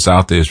what's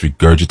out there is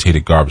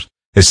regurgitated garbage,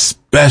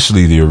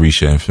 especially the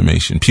Orisha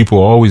information. People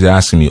are always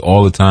asking me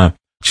all the time,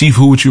 Chief,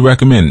 who would you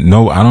recommend?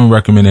 No, I don't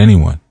recommend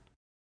anyone.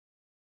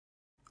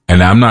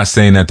 And I'm not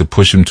saying that to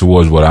push them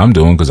towards what I'm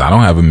doing because I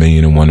don't have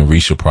 1,000,001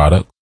 Orisha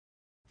product.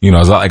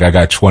 It's not like I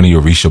got 20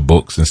 Orisha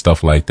books and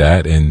stuff like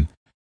that. And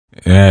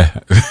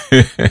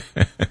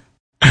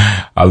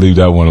I'll leave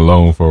that one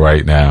alone for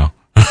right now.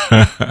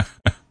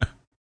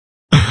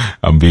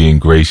 I'm being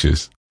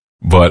gracious.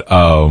 But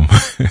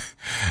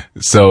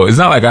so it's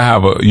not like I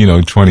have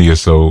 20 or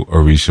so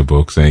Orisha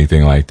books or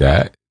anything like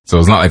that. So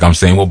it's not like I'm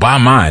saying, well, buy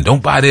mine.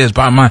 Don't buy this,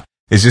 buy mine.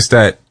 It's just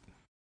that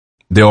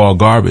they're all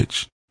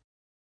garbage.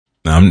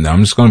 I'm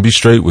just going to be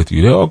straight with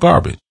you. They're all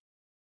garbage.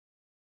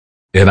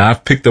 And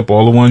I've picked up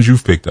all the ones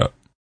you've picked up.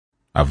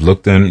 I've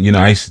looked in,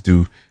 I used to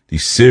do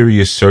these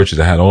serious searches.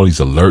 I had all these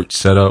alerts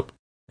set up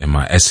in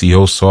my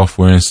SEO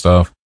software and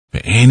stuff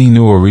for any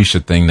new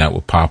Orisha thing that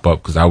would pop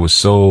up because I was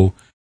so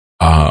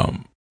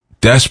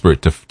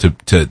desperate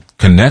to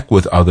connect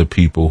with other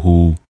people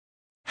who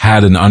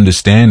had an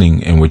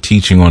understanding and were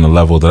teaching on the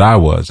level that I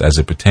was as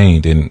it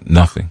pertained in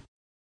nothing,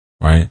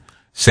 right?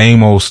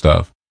 Same old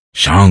stuff.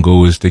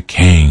 Shango is the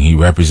king. He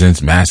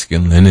represents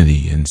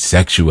masculinity and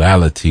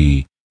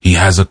sexuality. He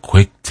has a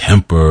quick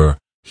temper.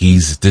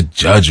 He's the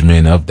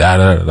judgment of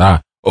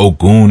da-da-da-da.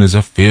 Ogun is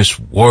a fierce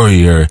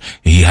warrior.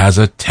 He has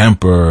a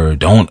temper.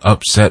 Don't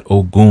upset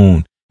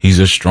Ogun. He's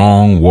a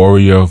strong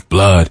warrior of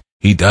blood.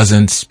 He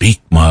doesn't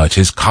speak much.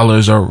 His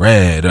colors are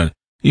red.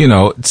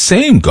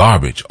 Same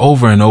garbage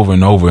over and over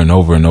and over and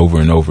over and over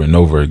and over and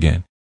over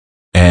again.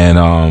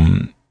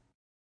 And,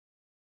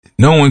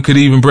 no one could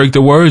even break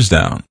the words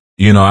down.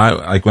 I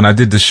like when I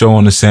did the show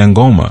on the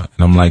Sangoma, and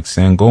I'm like,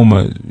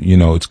 Sangoma,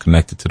 it's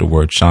connected to the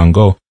word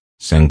Shango.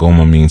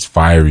 Sangoma means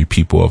fiery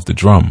people of the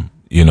drum,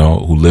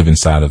 who live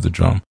inside of the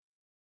drum.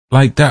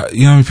 Like that,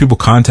 people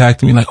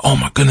contact me like, oh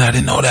my goodness, I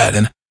didn't know that.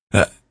 And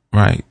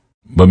right.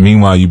 But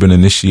meanwhile, you've been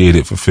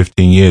initiated for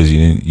 15 years.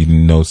 You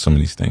didn't know some of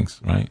these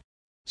things, right?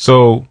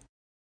 So,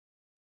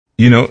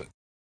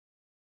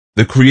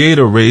 the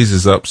Creator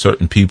raises up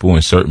certain people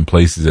in certain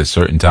places at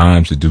certain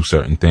times to do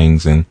certain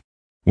things. And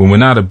when we're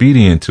not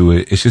obedient to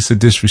it, it's just a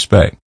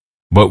disrespect.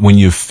 But when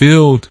you're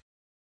filled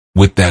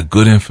with that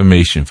good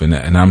information from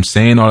that, and I'm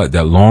saying all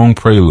that long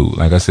prelude,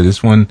 like I said,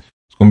 this one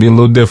is going to be a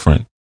little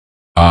different.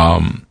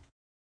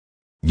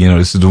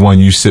 This is the one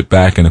you sit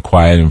back in a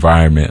quiet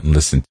environment and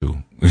listen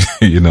to,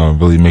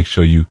 and really make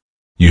sure you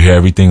hear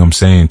everything I'm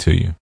saying to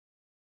you.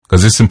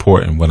 Cause it's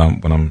important what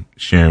I'm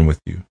sharing with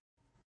you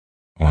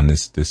on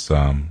this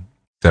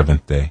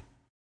 7th day.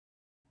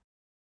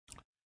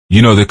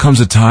 There comes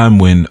a time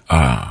when,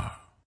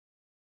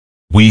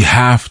 we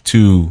have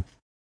to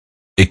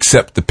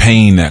accept the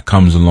pain that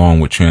comes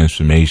along with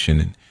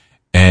transformation.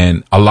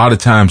 And a lot of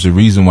times the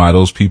reason why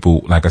those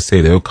people, like I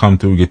say, they'll come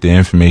through, get the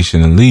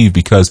information and leave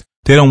because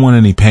they don't want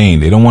any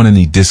pain. They don't want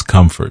any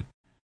discomfort.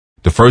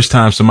 The first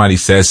time somebody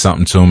says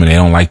something to them and they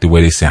don't like the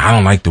way they say, I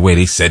don't like the way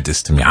they said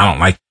this to me.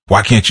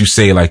 Why can't you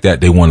say it like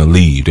that? They want to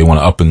leave. They want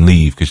to up and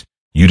leave because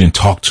you didn't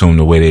talk to them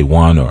the way they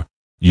want,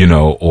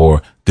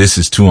 or this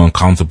is too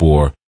uncomfortable,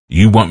 or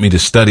you want me to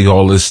study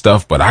all this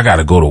stuff, but I got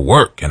to go to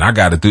work and I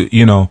got to do,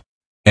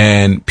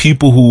 and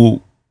people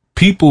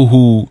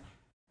who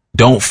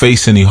don't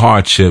face any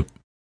hardship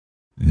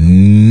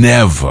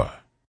never,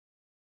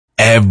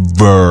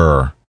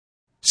 ever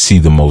see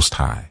the Most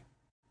High.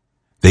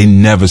 They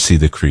never see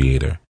the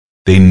Creator.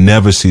 They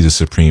never see the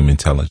Supreme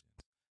Intelligence.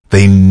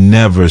 They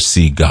never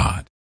see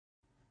God.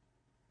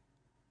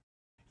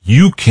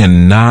 You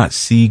cannot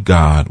see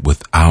God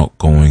without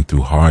going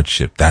through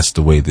hardship. That's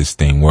the way this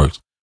thing works.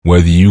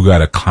 Whether you got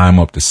to climb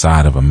up the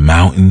side of a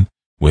mountain,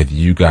 whether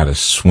you got to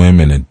swim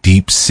in a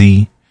deep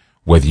sea,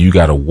 whether you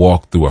got to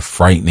walk through a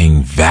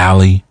frightening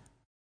valley,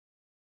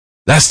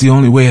 that's the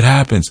only way it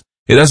happens.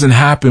 It doesn't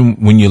happen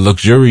when you're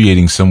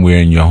luxuriating somewhere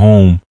in your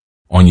home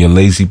on your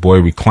lazy boy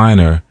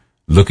recliner,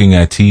 looking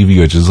at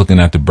TV or just looking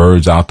at the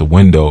birds out the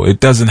window. It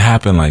doesn't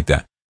happen like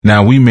that.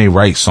 Now, we may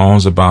write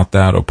songs about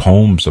that or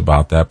poems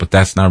about that, but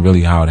that's not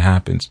really how it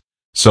happens.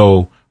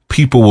 So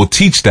people will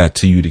teach that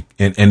to you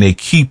and they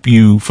keep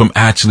you from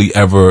actually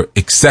ever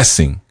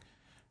accessing.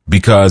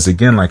 Because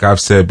again, like I've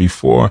said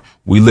before,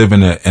 we live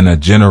in a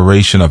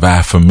generation of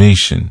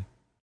affirmation.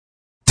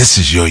 This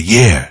is your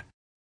year.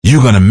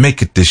 You're going to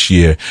make it this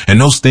year. And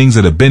those things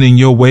that have been in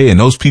your way and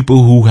those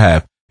people who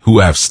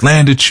have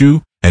slandered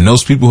you and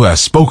those people who have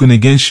spoken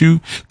against you,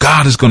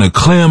 God is going to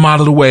clear them out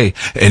of the way.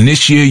 And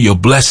this year, your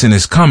blessing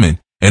is coming.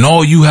 And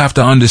all you have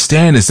to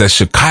understand is that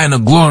Shekinah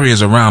glory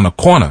is around the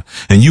corner.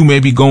 And you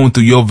may be going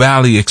through your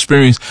valley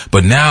experience,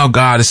 but now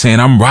God is saying,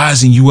 I'm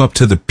rising you up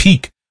to the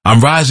peak. I'm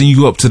rising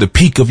you up to the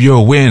peak of your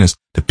awareness,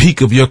 the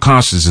peak of your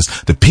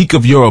consciousness, the peak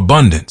of your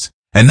abundance.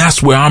 And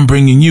that's where I'm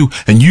bringing you.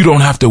 And you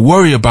don't have to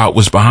worry about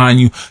what's behind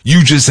you.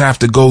 You just have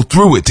to go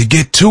through it to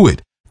get to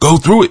it. Go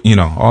through it.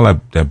 All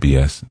that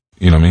BS.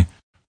 You know what I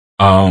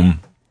mean?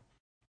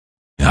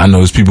 I know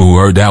there's people who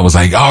heard that was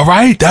like, all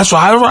right, that's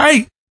all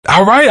right.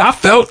 All right. I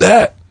felt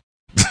that.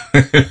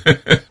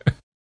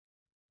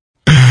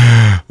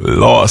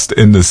 Lost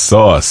in the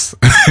sauce.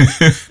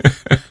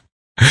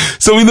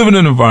 So we live in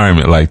an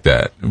environment like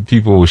that.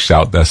 People will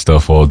shout that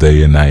stuff all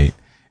day and night.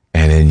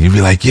 And then you'll be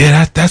like,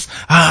 yeah,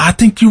 I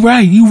think you're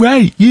right. You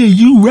right. Yeah,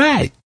 you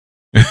right.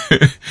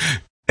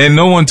 And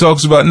no one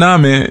talks about, nah,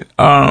 man,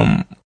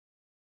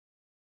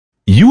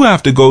 you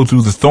have to go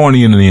through the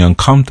thorny and the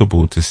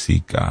uncomfortable to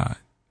seek God.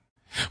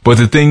 But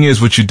the thing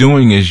is, what you're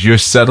doing is you're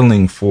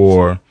settling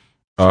for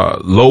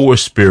lower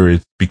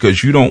spirits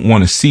because you don't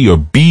want to see or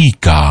be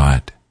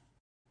God.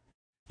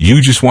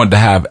 You just want to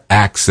have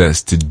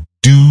access to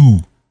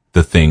do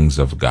the things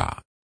of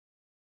God.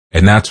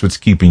 And that's what's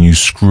keeping you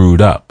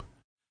screwed up.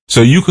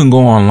 So you can go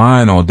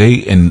online all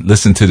day and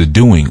listen to the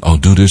doing. Oh,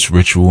 do this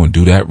ritual and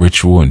do that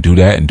ritual and do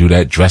that and do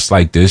that. Dress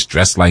like this,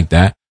 dress like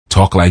that.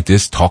 Talk like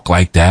this, talk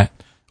like that.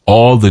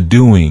 All the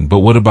doing. But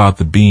what about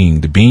the being?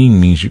 The being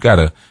means you got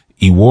to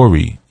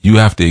iwori. You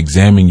have to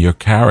examine your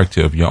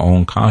character of your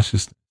own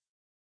consciousness.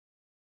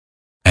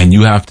 And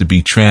you have to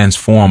be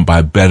transformed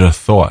by better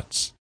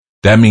thoughts.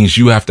 That means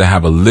you have to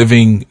have a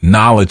living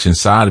knowledge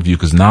inside of you,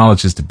 because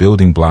knowledge is the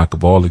building block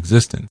of all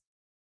existence.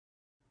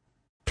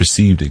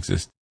 Perceived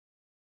existence.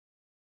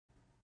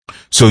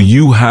 So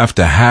you have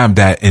to have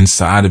that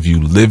inside of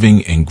you,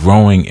 living and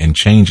growing and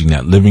changing,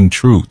 that living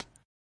truth.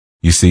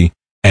 You see?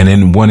 And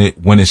then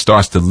when it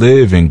starts to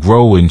live and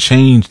grow and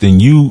change, then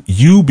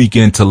you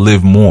begin to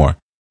live more.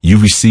 You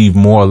receive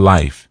more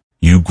life.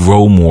 You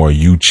grow more.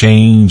 You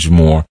change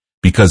more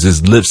because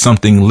there's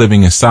something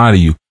living inside of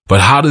you. But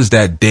how does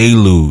that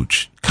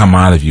deluge come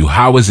out of you?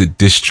 How is it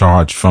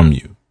discharged from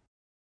you?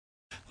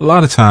 A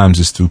lot of times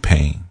it's through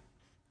pain.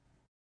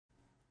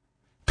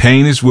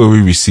 Pain is where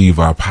we receive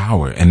our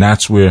power. And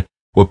that's where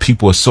what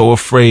people are so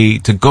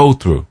afraid to go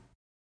through.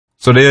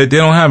 So they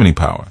don't have any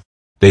power.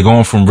 They're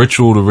going from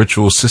ritual to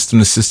ritual, system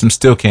to system,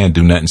 still can't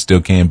do nothing, still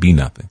can't be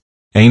nothing.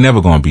 Ain't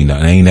never going to be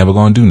nothing. Ain't never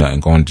going to do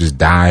nothing. Going to just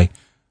die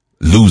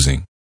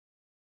losing.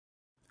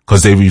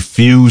 Because they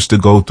refuse to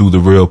go through the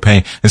real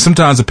pain. And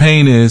sometimes the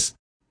pain is,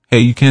 hey,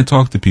 you can't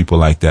talk to people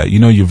like that. You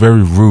know, you're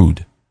very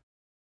rude.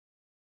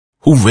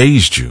 Who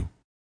raised you?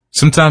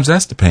 Sometimes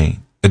that's the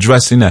pain.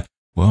 Addressing that.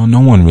 Well, no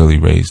one really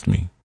raised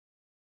me.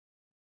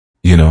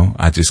 You know,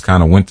 I just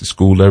kind of went to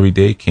school every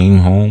day, came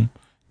home,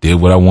 did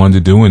what I wanted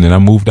to do, and then I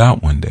moved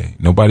out one day.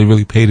 Nobody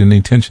really paid any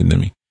attention to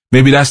me.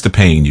 Maybe that's the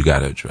pain you got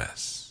to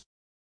address.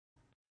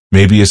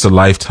 Maybe it's a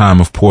lifetime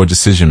of poor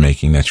decision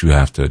making that you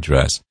have to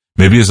address.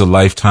 Maybe it's a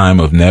lifetime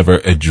of never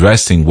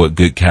addressing what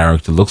good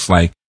character looks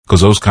like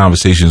because those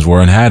conversations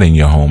weren't had in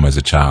your home as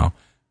a child.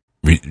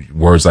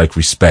 Words like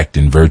respect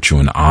and virtue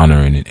and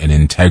honor and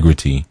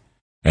integrity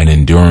and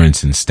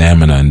endurance and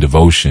stamina and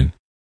devotion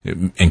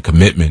and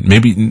commitment.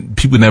 Maybe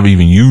people never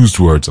even used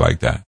words like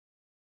that.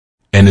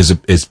 And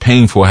it's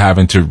painful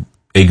having to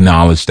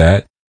acknowledge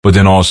that, but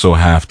then also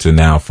have to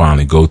now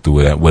finally go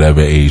through it at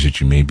whatever age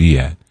that you may be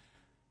at.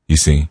 You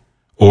see?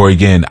 Or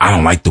again, I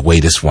don't like the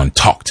way this one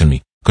talked to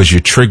me because you're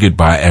triggered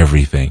by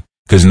everything.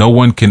 Because no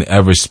one can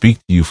ever speak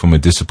to you from a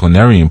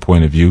disciplinarian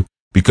point of view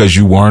because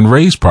you weren't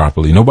raised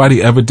properly.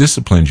 Nobody ever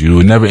disciplined you. There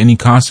were never any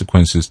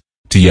consequences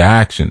to your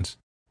actions.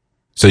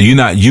 So you're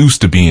not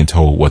used to being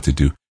told what to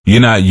do. You're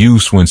not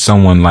used when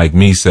someone like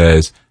me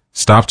says,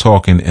 stop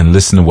talking and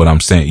listen to what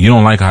I'm saying. You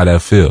don't like how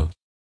that feels.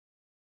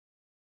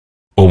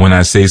 Or when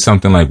I say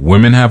something like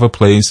women have a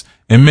place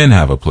and men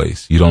have a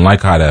place. You don't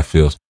like how that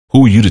feels.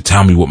 Who are you to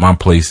tell me what my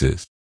place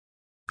is?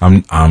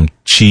 I'm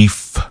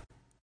Chief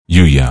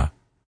Yuya.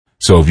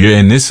 So if you're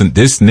in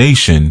this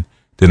nation,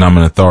 then I'm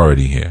an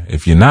authority here.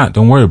 If you're not,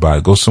 don't worry about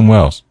it. Go somewhere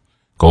else.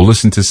 Go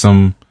listen to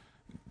some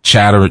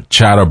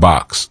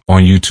chatterbox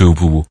on YouTube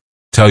who will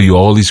tell you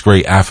all these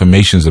great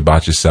affirmations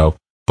about yourself,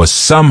 but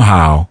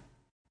somehow,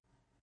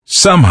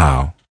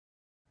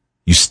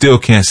 you still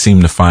can't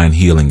seem to find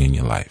healing in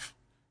your life.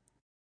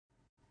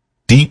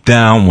 Deep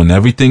down, when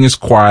everything is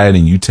quiet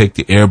and you take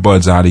the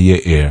earbuds out of your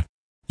ear,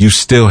 you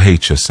still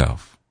hate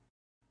yourself.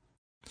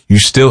 You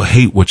still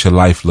hate what your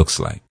life looks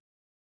like.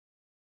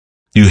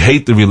 You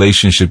hate the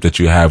relationship that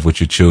you have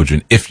with your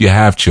children, if you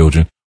have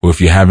children, or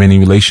if you have any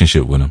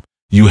relationship with them.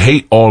 You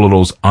hate all of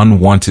those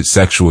unwanted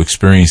sexual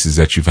experiences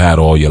that you've had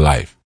all your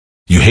life.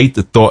 You hate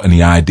the thought and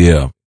the idea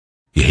of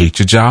it. You hate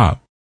your job.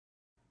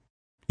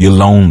 You're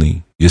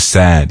lonely. You're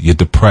sad. You're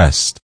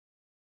depressed.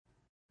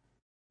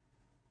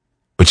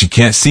 But you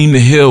can't seem to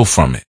heal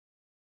from it.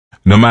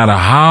 No matter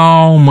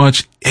how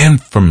much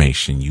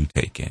information you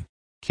take in,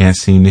 can't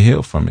seem to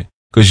heal from it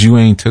because you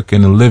ain't took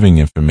in the living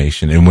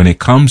information. And when it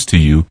comes to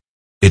you,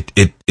 it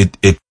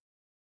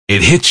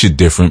hits you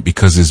different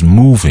because it's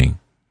moving.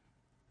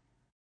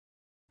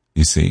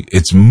 You see,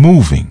 it's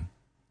moving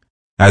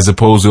as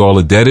opposed to all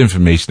the dead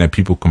information that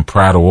people can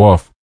prattle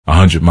off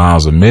 100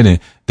 miles a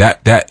minute.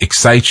 That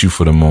excites you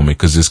for the moment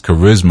because there's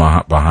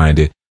charisma behind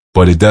it,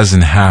 but it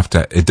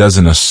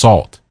doesn't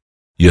assault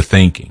your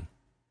thinking.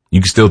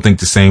 You can still think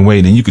the same way.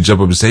 Then you could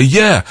jump up and say,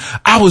 yeah,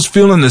 I was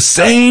feeling the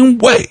same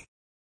way.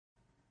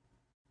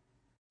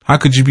 How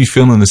could you be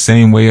feeling the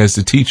same way as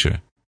the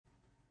teacher?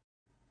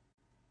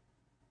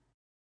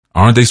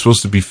 Aren't they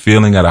supposed to be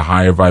feeling at a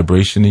higher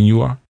vibration than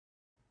you are?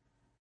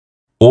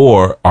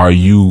 Or are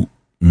you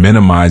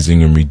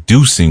minimizing and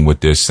reducing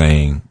what they're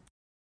saying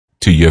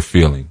to your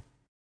feeling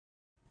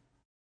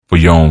for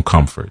your own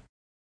comfort?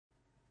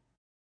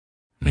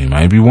 It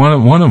might be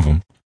one of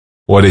them.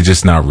 Or they're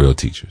just not real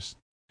teachers.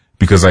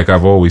 Because like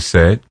I've always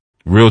said,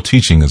 real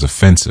teaching is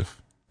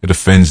offensive. It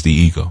offends the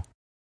ego.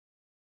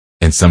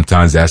 And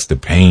sometimes that's the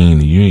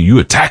pain. You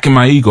attacking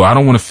my ego. I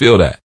don't want to feel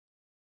that.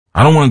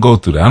 I don't want to go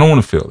through that. I don't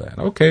want to feel that.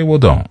 Okay, well,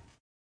 don't.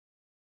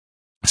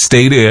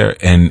 Stay there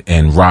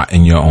and rot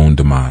in your own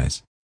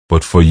demise.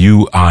 But for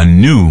you are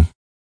new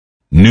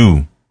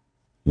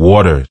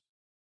water.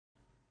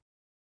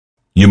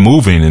 You're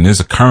moving and there's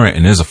a current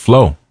and there's a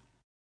flow.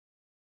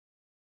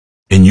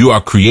 And you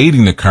are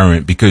creating the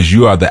current because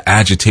you are the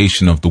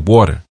agitation of the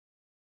water.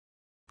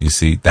 You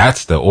see,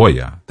 that's the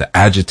Oya, the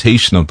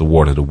agitation of the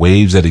water, the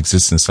waves that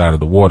exist inside of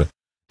the water.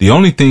 The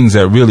only things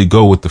that really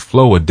go with the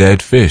flow are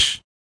dead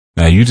fish.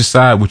 Now you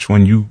decide which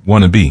one you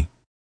want to be,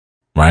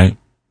 right?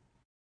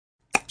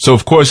 So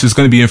of course there's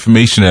going to be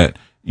information that,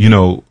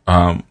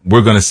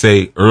 we're going to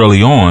say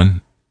early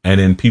on and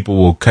then people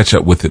will catch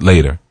up with it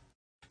later.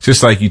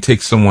 Just like you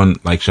take someone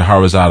like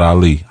Shahrazad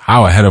Ali.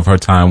 How ahead of her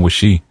time was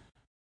she?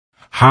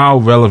 How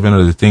relevant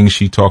are the things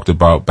she talked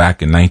about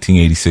back in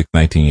 1986,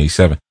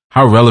 1987?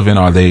 How relevant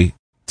are they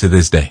to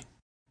this day.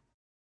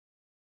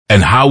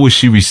 And how was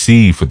she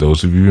received, for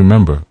those of you who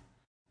remember,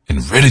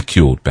 and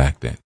ridiculed back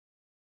then?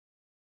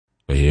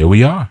 But here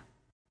we are.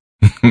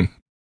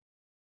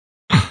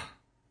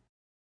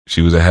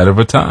 She was ahead of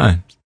her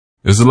time.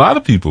 There's a lot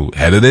of people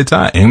ahead of their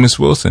time. Amos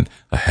Wilson,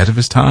 ahead of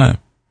his time.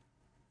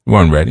 We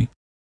weren't ready.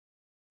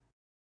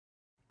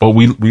 But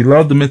we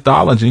love the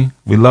mythology.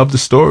 We love the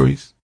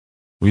stories.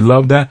 We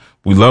love that.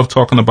 We love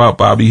talking about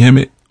Bobby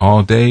Hemmett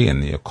all day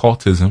and the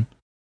occultism.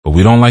 But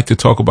we don't like to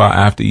talk about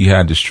after he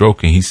had the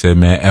stroke and he said,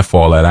 man, F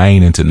all that. I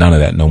ain't into none of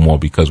that no more,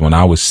 because when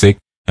I was sick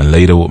and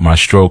later with my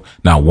stroke,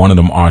 now one of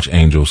them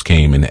archangels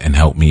came and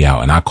helped me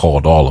out, and I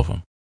called all of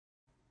them.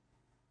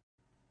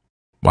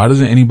 Why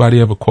doesn't anybody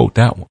ever quote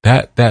that one?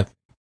 That and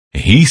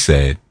he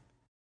said,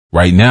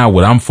 right now,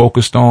 what I'm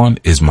focused on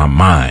is my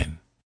mind,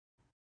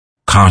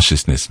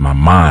 consciousness, my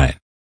mind.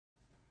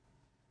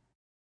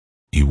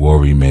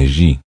 Iwori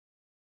Meji.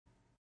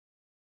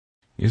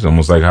 It's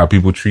almost like how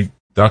people treat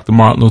Dr.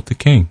 Martin Luther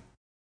King.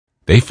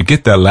 They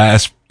forget that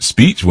last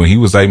speech when he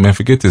was like, man,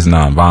 forget this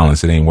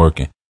nonviolence. It ain't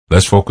working.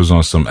 Let's focus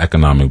on some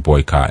economic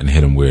boycott and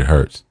hit them where it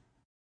hurts.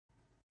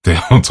 They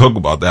don't talk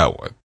about that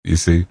one, you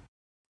see?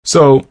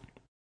 So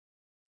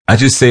I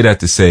just say that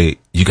to say,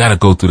 you got to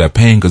go through that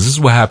pain, because this is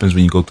what happens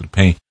when you go through the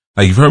pain.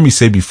 Like you've heard me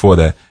say before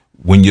that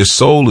when your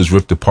soul is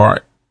ripped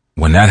apart,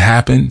 when that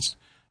happens,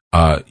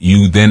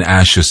 you then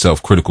ask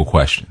yourself critical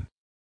questions.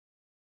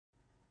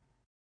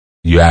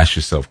 You ask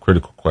yourself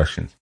critical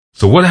questions.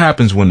 So what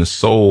happens when the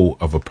soul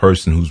of a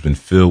person who's been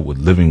filled with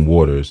living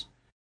waters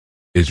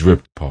is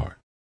ripped apart?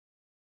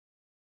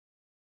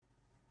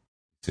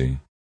 See?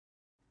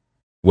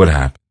 What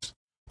happens?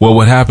 Well,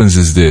 what happens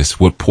is this.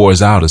 What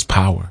pours out is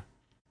power.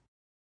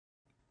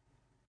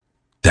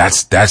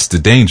 That's the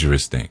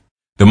dangerous thing.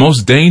 The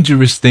most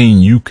dangerous thing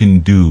you can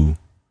do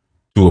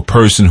to a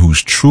person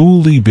who's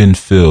truly been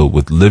filled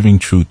with living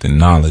truth and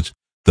knowledge,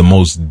 the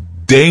most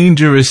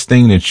dangerous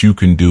thing that you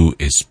can do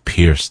is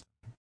pierce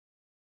them,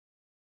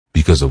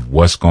 because of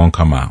what's going to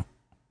come out.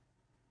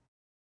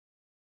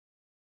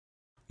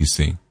 You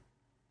see?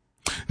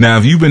 Now,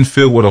 if you've been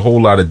filled with a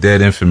whole lot of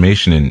dead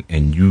information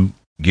and you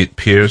get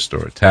pierced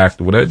or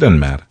attacked or whatever, it doesn't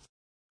matter,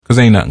 because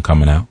ain't nothing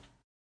coming out.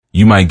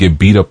 You might get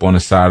beat up on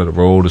the side of the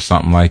road or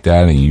something like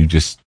that, and you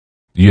just,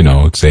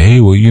 say, hey,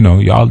 well,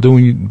 y'all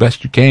doing the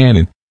best you can,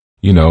 and,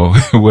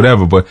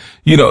 whatever. But,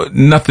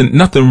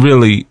 nothing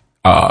really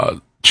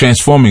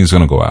transforming is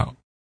going to go out.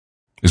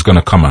 It's going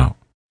to come out.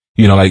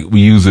 Like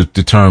we use the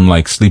term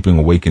like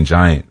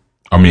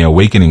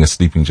awakening a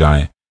sleeping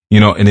giant,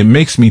 and it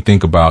makes me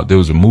think about, there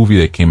was a movie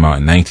that came out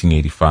in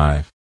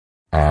 1985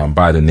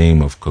 by the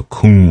name of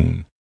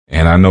Cocoon.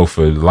 And I know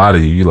for a lot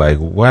of you, you're like,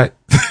 what?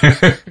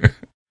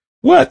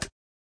 What?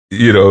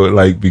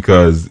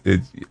 Because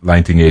it's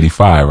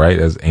 1985, right?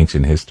 That's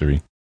ancient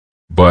history.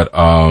 But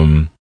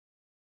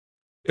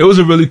it was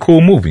a really cool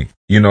movie.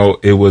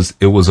 It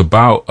was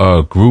about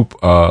a group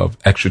of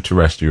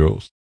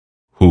extraterrestrials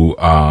who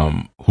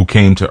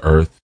came to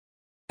Earth,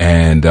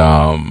 and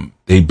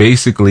they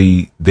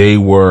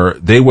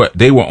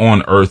were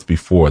on Earth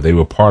before. They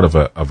were part of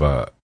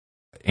a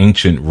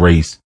ancient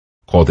race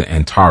called the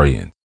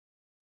Antarians.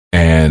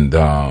 And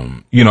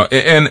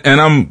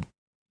and I'm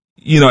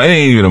it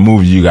ain't even a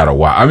movie you gotta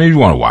watch. I mean, if you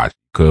want to watch,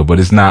 you could, but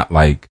it's not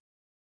like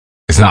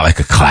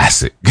a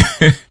classic.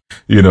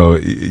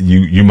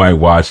 You might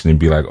watch and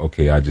be like,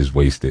 okay, I just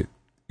wasted,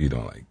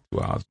 like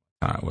 2 hours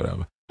of time,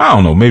 whatever. I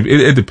don't know. Maybe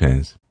it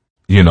depends,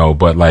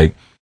 but like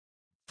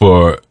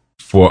for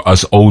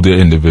us older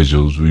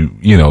individuals,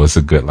 it's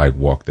a good like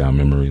walk down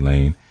memory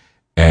lane.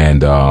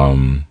 And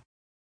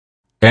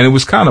it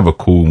was kind of a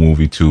cool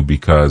movie too,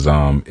 because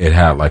it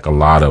had like a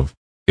lot of,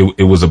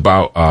 it was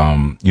about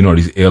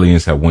these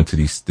aliens that went to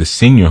the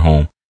senior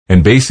home,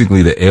 and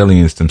basically the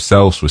aliens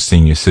themselves were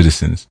senior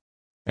citizens,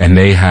 and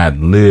they had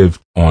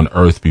lived on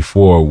Earth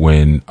before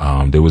when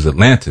there was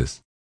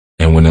Atlantis.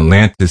 And when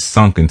Atlantis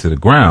sunk into the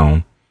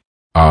ground,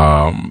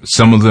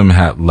 some of them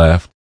had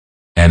left,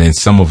 and then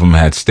some of them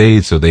had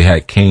stayed, so they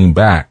had came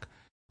back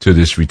to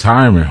this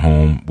retirement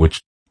home,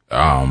 which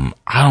I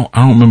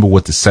don't remember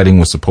what the setting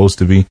was supposed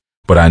to be,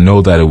 but I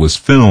know that it was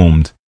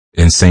filmed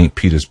in St.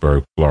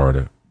 Petersburg,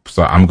 Florida.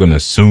 So I'm going to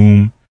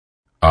assume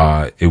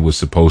it was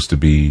supposed to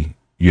be,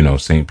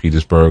 St.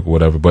 Petersburg or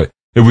whatever, but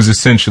it was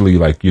essentially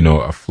like,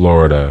 a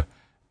Florida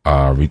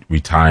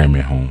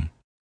retirement home.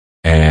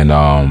 And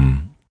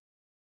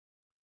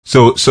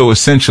so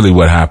essentially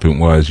what happened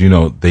was,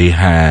 they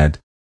had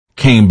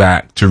came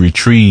back to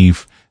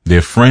retrieve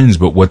their friends,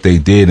 but what they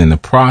did in the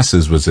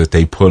process was that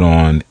they put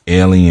on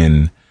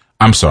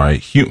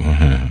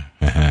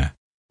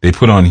they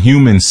put on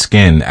human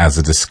skin as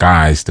a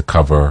disguise to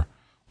cover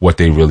what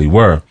they really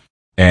were.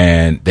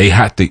 And they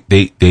had to,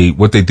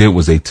 what they did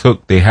was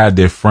they had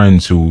their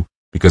friends who,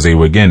 because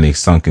they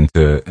sunk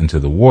into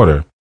the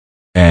water.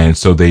 And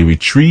so they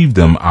retrieved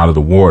them out of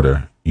the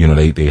water.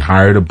 They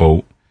hired a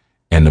boat,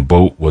 and the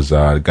boat was,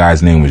 the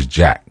guy's name was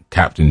Jack,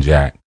 Captain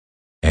Jack.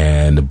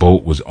 And the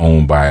boat was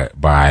owned by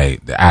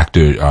the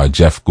actor,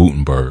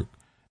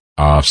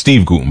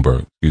 Steve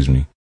Guttenberg, excuse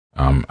me.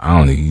 I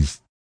don't think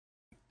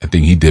I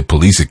think he did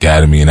Police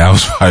Academy, and that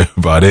was probably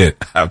about it.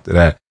 After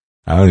that,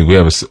 I don't think we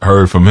ever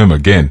heard from him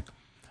again.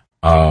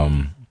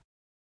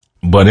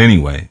 But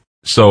anyway,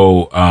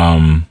 so,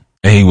 and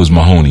he was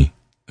Mahoney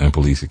in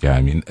Police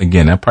Academy. And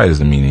again, that probably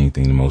doesn't mean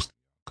anything to most,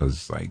 because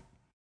it's like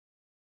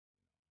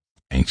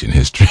ancient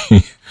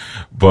history.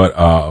 But,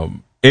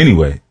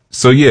 anyway,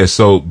 so yeah,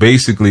 so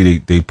basically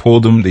they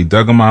pulled him, they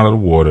dug him out of the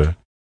water.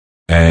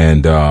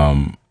 And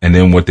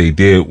then what they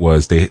did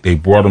was they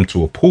brought him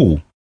to a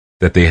pool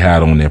that they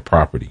had on their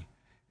property.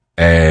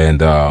 And,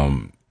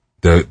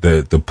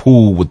 the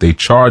pool, they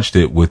charged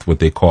it with what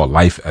they call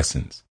life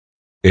essence.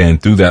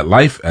 And through that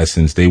life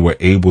essence, they were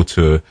able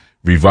to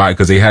revive,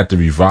 because they had to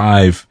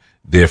revive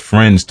their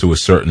friends to a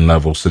certain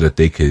level so that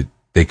they could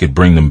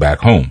bring them back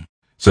home,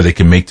 so they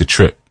can make the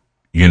trip,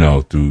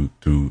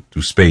 through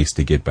space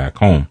to get back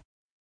home.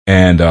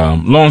 And,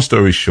 long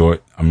story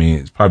short, I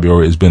mean,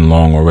 it's been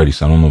long already,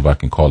 so I don't know if I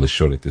can call it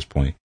short at this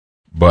point.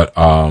 But,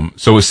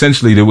 so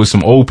essentially there was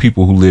some old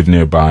people who lived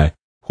nearby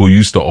who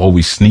used to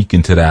always sneak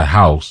into that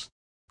house.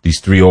 These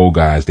 3 old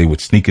guys, they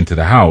would sneak into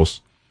the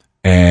house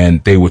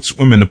and they would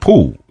swim in the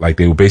pool. Like,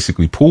 they would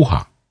basically pool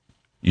hop.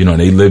 They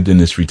lived in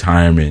this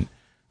retirement,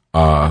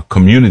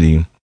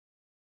 community.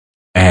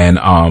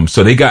 And,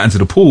 so they got into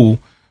the pool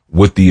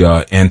with the,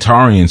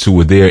 Antarians who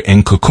were there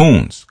in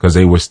cocoons, because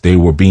they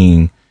were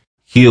being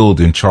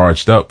healed and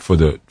charged up for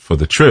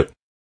the trip.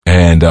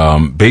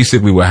 And,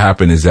 basically what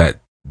happened is that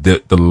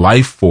the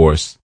life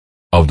force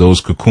of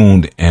those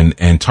cocooned and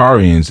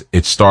Antarians,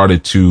 it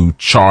started to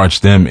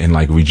charge them and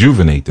like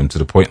rejuvenate them to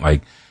the point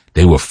like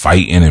they were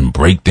fighting and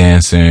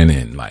breakdancing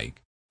and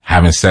like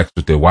having sex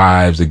with their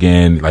wives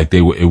again. Like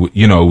it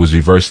was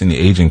reversing the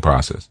aging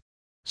process.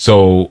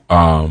 So,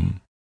 long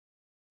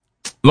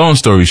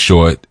story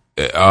short,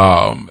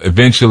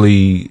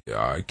 eventually,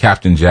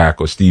 Captain Jack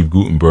or Steve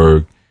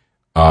Guttenberg,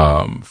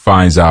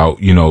 finds out,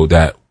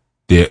 that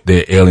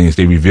they're aliens.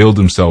 They revealed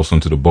themselves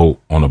on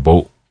a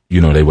boat.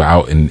 They were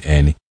out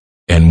and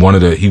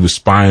he was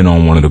spying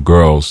on one of the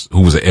girls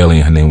who was an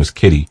alien. Her name was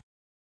Kitty.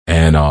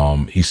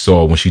 And, he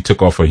saw when she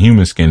took off her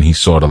human skin, he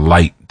saw the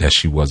light that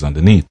she was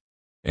underneath.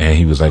 And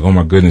he was like, oh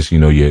my goodness,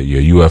 your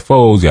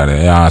UFOs,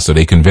 yada, yada. So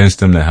they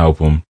convinced him to help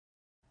him.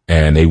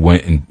 And they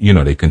went and,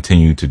 they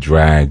continued to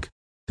drag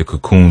the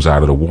cocoons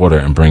out of the water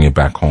and bring it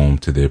back home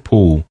to their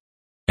pool.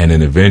 And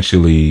then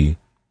eventually,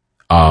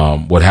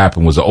 what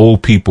happened was the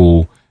old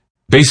people,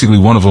 basically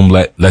one of them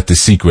let the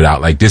secret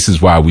out. Like, this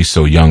is why we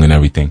so young and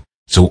everything.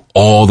 So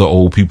all the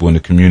old people in the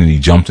community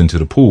jumped into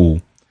the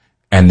pool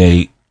and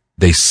they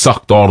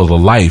sucked all of the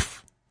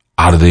life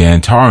out of the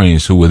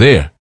Antarians who were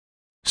there.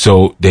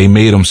 So they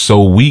made them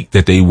so weak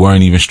that they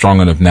weren't even strong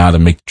enough now to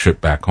make the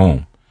trip back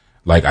home.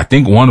 Like, I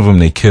think one of them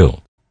they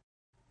killed,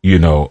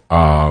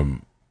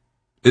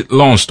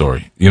 long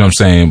story, you know what I'm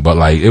saying? But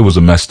like, it was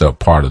a messed up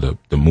part of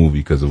the movie,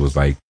 because it was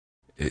like,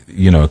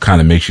 it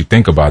kind of makes you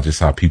think about just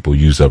how people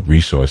use up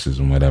resources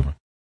and whatever.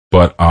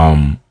 But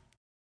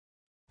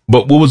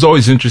what was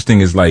always interesting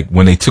is like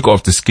when they took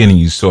off the skin and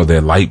you saw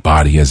their light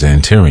body as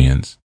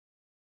Antarians,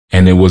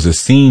 and there was a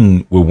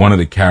scene with one of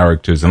the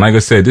characters. And like I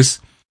said, it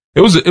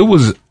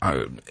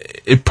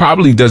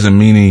probably doesn't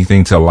mean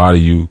anything to a lot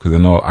of you, because I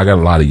know I got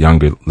a lot of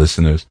younger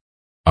listeners.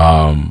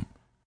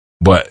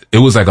 But it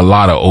was like a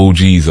lot of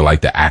OGs of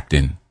like the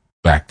acting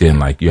back then.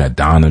 Like you had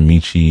Don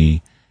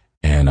Amici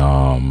and,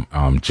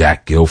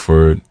 Jack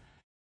Gilford,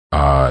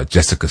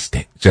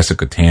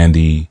 Jessica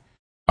Tandy,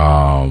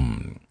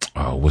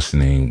 what's the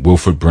name?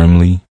 Wilford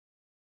Brimley.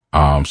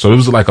 So there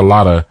was like a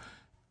lot of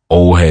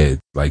old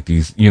heads, like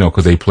these,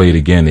 cause they played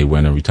again, they were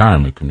in a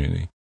retirement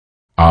community.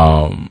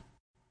 And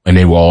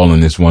they were all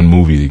in this one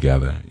movie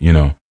together,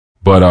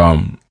 but,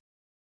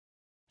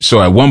 so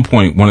at one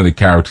point, one of the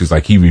characters,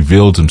 like he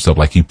revealed himself,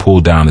 like he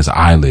pulled down his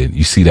eyelid.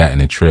 You see that in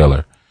the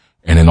trailer.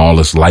 And then all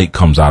this light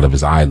comes out of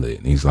his eyelid.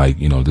 And he's like,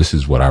 this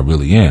is what I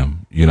really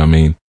am. You know what I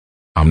mean?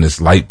 I'm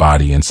this light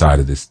body inside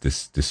of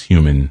this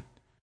human,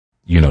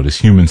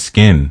 this human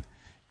skin.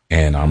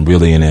 And I'm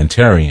really an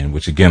Antarian,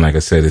 which again, like I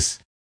said, is,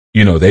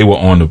 they were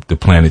on the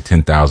planet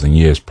 10,000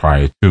 years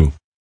prior to.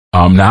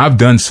 Now I've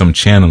done some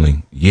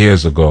channeling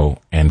years ago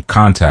and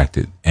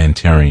contacted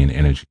Antarian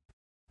energy.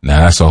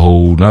 Now that's a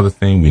whole nother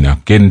thing. We're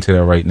not getting to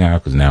that right now,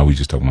 because now we're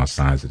just talking about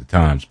signs of the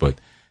times, but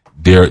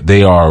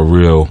they are a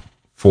real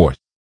force.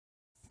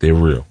 They're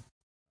real.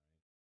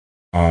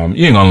 You ain't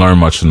gonna learn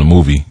much from the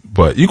movie,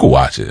 but you can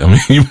watch it. I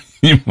mean,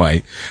 you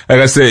might.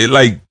 Like I said,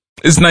 like,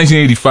 it's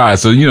 1985,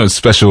 so,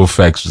 special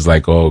effects was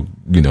like all,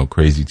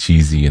 crazy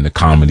cheesy, and the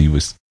comedy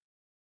was,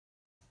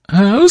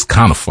 it was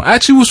kind of fun.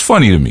 Actually, it was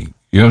funny to me.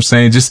 You know what I'm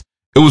saying? Just,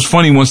 it was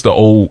funny once the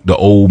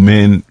old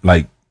men,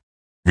 like,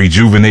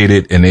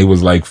 rejuvenated and they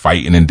was like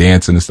fighting and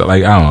dancing and stuff.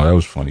 Like, I don't know, that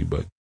was funny,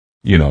 but,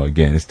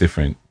 again, it's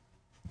different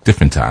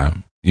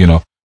time,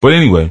 But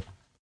anyway,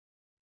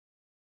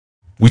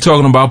 we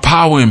talking about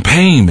power and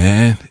pain,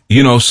 man.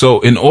 So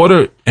in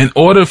order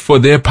for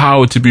their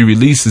power to be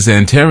released as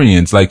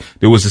Antarians, like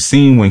there was a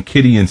scene when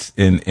Kitty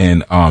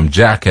and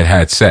Jack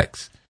had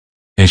sex,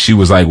 and she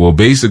was like, well,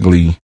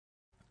 basically,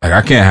 Like,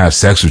 I can't have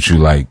sex with you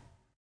like,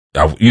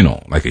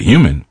 like a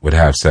human would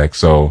have sex.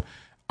 So,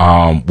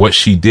 what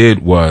she did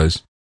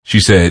was she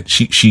said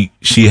she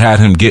had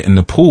him get in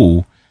the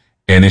pool,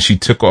 and then she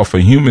took off her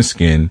human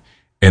skin,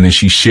 and then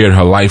she shared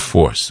her life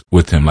force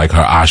with him, like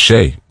her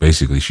ashe,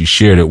 basically. She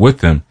shared it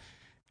with him.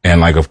 And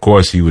like, of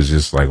course, he was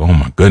just like, oh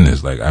my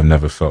goodness, like I've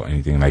never felt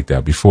anything like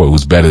that before. It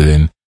was better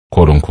than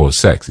quote unquote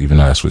sex, even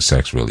though that's what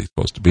sex really is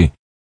supposed to be.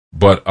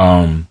 But,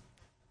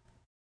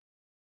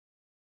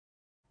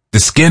 the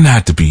skin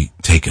had to be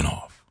taken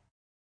off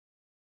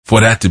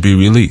for that to be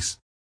released.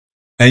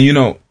 And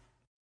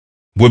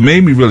what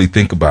made me really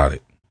think about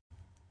it,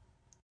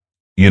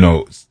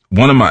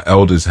 one of my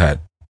elders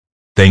had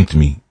thanked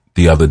me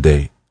the other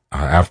day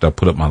after I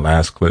put up my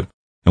last clip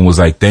and was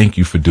like, thank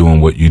you for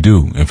doing what you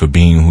do and for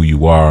being who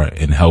you are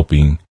and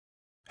helping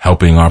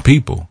our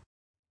people.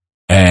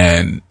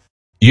 And,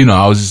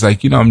 I was just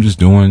like, I'm just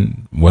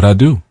doing what I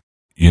do,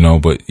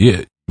 but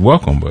yeah,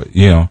 welcome. But,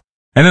 and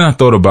then I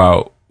thought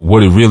about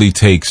what it really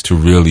takes to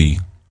really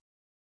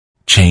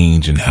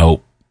change and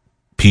help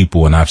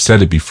people. And I've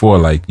said it before,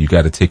 like you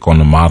got to take on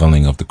the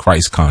modeling of the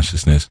Christ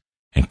consciousness,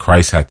 and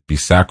Christ had to be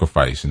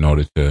sacrificed in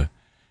order to,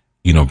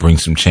 bring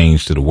some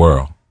change to the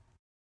world.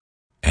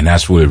 And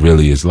that's what it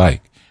really is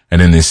like. And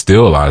then there's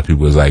still a lot of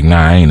people who's like,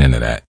 nah, I ain't into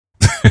that.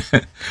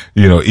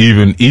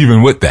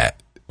 Even with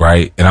that,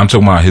 right? And I'm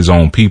talking about his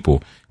own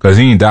people, because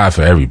he ain't died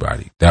for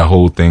everybody. That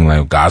whole thing,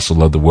 like God so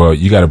loved the world,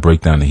 you got to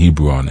break down the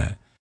Hebrew on that.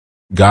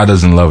 God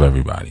doesn't love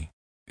everybody.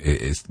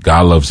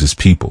 God loves his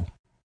people.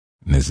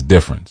 And there's a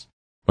difference.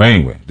 But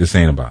anyway, this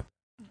ain't about it.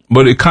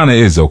 But it kind of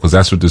is, though, because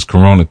that's what this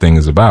corona thing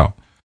is about.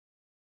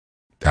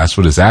 That's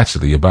what it's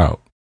actually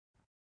about.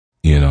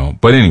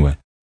 But anyway,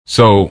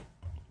 so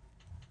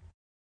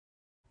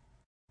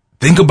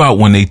think about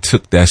when they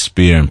took that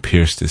spear and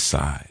pierced his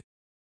side.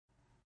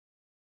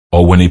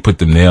 Or when they put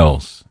the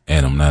nails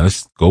in him. Now,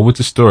 let's go with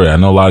the story. I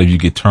know a lot of you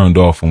get turned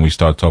off when we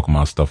start talking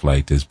about stuff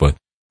like this,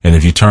 and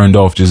if you're turned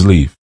off, just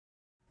leave.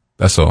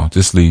 That's all.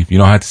 Just leave. You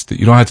don't have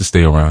to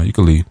stay around. You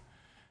can leave.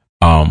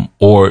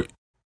 Or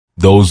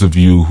those of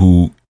you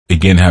who,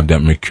 again, have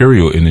that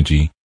mercurial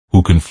energy,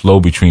 who can flow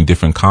between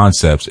different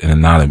concepts and are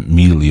not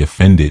immediately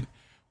offended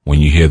when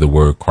you hear the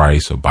word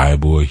Christ or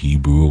Bible or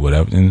Hebrew or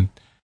whatever, then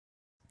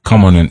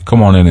come on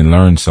in and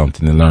learn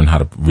something, and learn how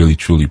to really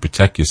truly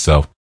protect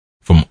yourself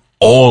from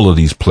all of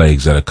these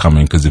plagues that are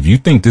coming. Because if you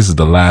think this is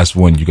the last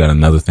one, you got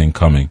another thing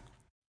coming.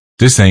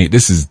 This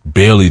is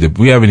barely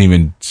we haven't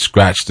even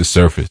scratched the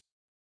surface.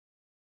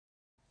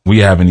 We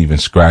haven't even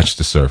scratched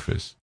the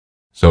surface.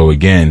 So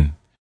again,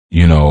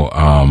 if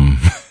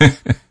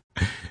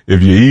you're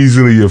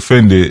easily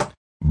offended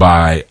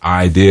by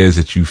ideas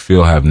that you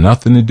feel have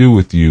nothing to do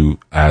with you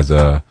as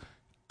a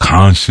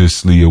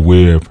consciously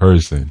aware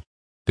person,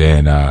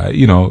 then,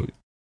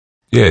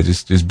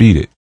 just beat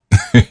it.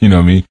 You know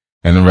what I mean?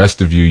 And the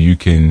rest of you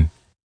can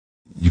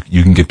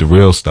get the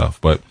real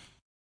stuff. But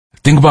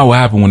think about what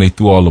happened when they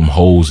threw all them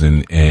holes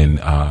in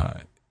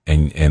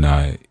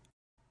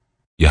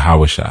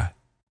Yahushua.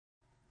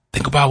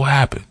 Think about what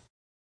happened.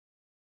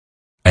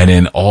 And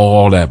then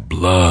all that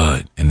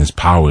blood, and there's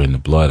power in the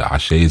blood,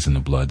 Ashe is in the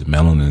blood, the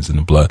melanin's in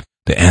the blood,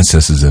 the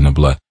ancestors in the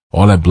blood.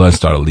 All that blood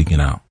started leaking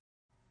out.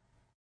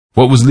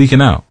 What was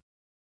leaking out?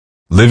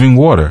 Living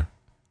water.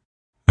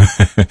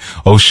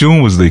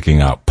 Oshun was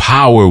leaking out.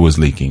 Power was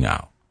leaking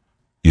out.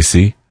 You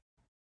see?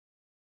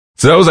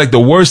 So that was like the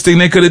worst thing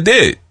they could have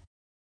did.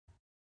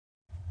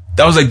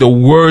 That was like the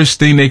worst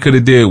thing they could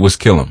have did was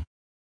kill him.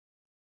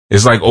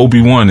 It's like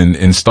Obi-Wan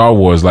in Star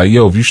Wars. Like,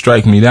 yo, if you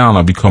strike me down,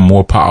 I'll become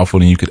more powerful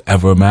than you could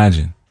ever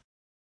imagine.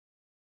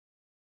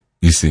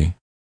 You see?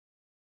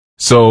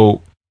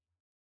 So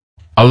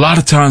a lot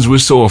of times we're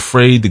so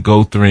afraid to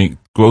go through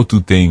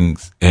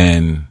things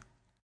and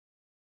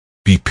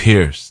be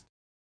pierced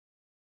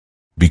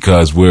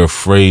because we're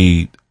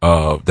afraid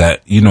of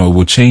that, it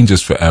will change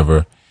us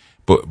forever.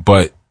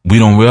 But we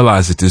don't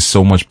realize that there's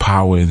so much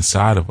power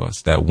inside of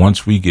us that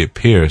once we get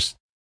pierced,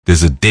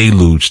 there's a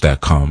deluge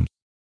that comes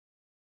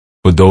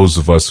for those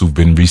of us who've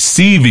been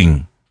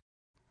receiving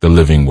the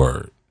living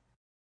word.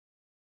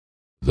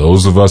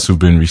 Those of us who've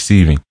been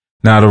receiving.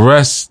 Now the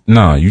rest,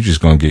 you're just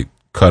going to get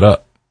cut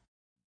up.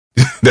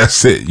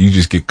 That's it. You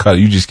just get cut.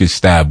 You just get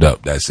stabbed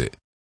up. That's it.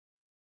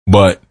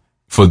 But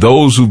for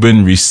those who've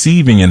been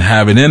receiving and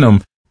have it in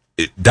them,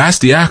 that's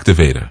the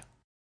activator.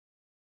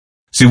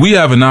 See, we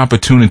have an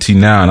opportunity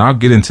now, and I'll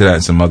get into that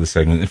in some other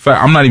segment. In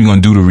fact, I'm not even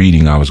going to do the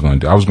reading I was going to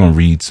do. I was going to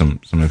read some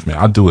information.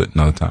 I'll do it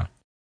another time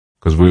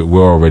because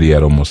we're already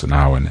at almost an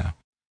hour now.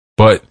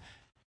 But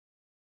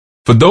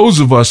for those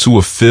of us who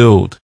are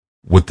filled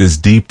with this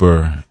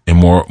deeper and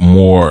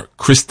more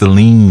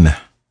crystalline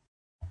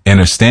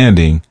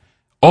understanding,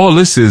 all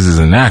this is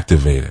an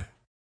activator.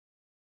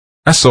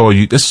 That's all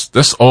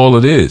that's all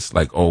it is.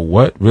 Like, oh,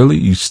 what? Really?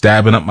 You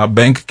stabbing up my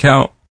bank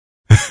account?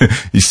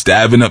 You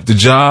stabbing up the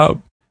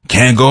job?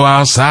 Can't go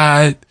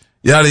outside?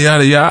 Yada,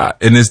 yada, yada.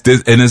 And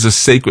there's a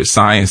sacred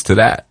science to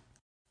that.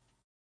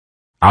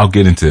 I'll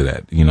get into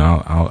that.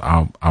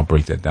 I'll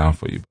break that down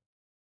for you.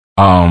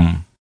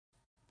 All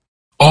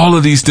All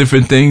of these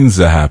different things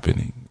are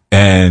happening.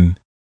 And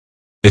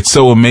it's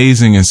so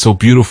amazing and so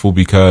beautiful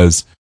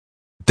because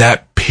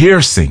that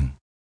piercing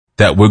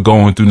that we're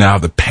going through now,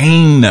 the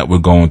pain that we're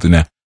going through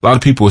now, a lot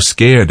of people are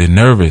scared. They're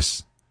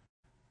nervous.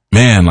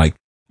 Man, like,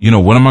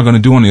 what am I going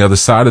to do on the other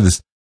side of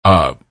this?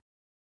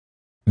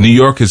 New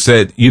York has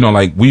said,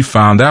 like we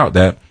found out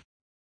that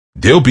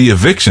there'll be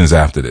evictions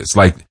after this.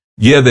 Like,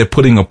 yeah, they're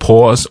putting a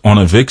pause on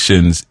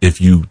evictions if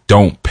you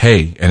don't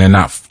pay, and they're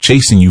not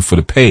chasing you for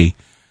the pay,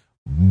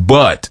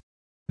 but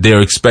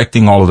they're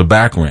expecting all of the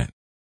back rent.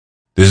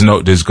 There's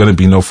going to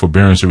be no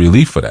forbearance or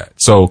relief for that.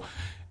 So,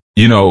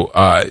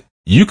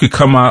 you could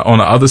come out on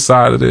the other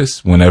side of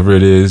this whenever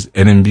it is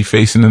and then be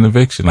facing an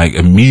eviction, like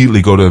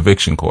immediately go to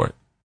eviction court.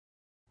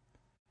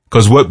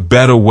 Because what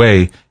better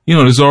way,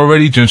 there's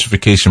already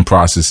gentrification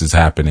processes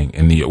happening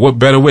in New York. What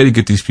better way to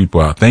get these people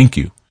out? Thank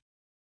you.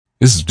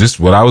 This is just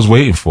what I was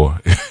waiting for.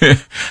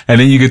 And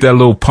then you get that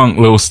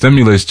little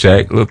stimulus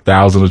check,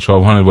 $1,000 or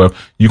 $1,200. Well,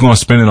 you're going to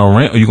spend it on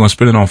rent or you're going to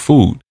spend it on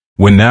food.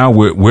 When now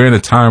we're in a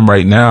time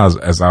right now,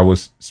 as I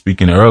was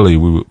speaking earlier,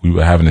 we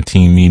were having a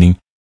team meeting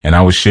and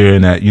I was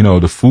sharing that,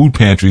 the food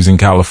pantries in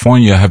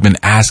California have been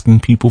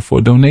asking people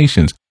for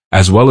donations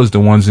as well as the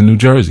ones in New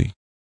Jersey.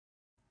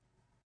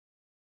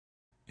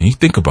 And you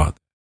think about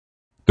that.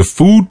 The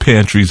food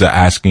pantries are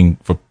asking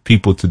for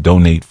people to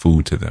donate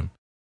food to them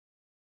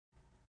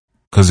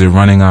because they're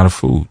running out of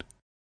food.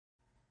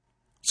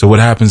 So what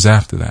happens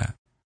after that?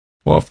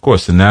 Well, of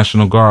course, the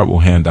National Guard will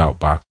hand out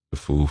boxes of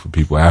food for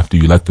people after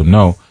you let them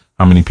know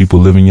how many people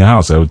live in your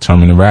house. That will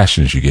determine the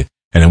rations you get.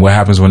 And then what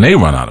happens when they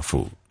run out of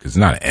food? Because it's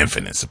not an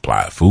infinite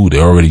supply of food.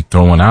 They're already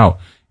throwing out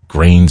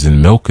grains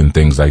and milk and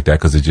things like that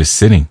because they're just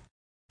sitting.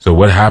 So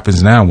what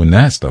happens now when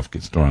that stuff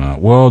gets thrown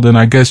out? Well, then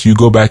I guess you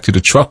go back to the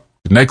truck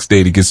the next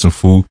day to get some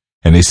food,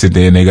 and they sit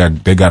there and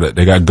they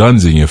got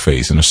guns in your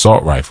face and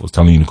assault rifles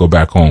telling you to go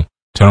back home.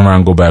 Turn around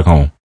and go back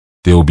home.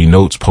 There will be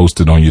notes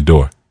posted on your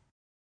door.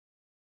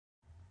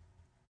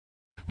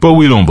 But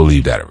we don't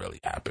believe that'll really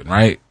happen,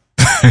 right?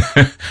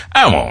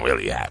 That won't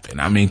really happen.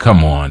 I mean,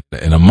 come on.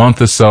 In a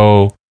month or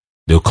so,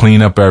 they'll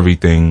clean up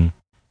everything,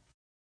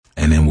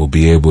 and then we'll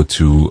be able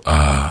to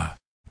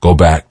go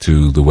back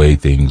to the way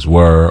things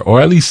were,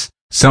 or at least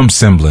some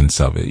semblance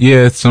of it.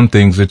 Yeah, some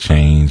things have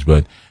changed,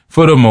 but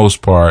for the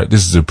most part,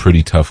 this is a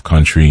pretty tough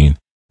country,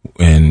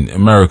 and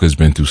America's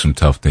been through some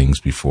tough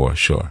things before,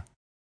 sure.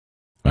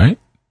 Right?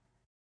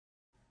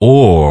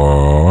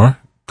 Or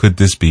could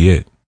this be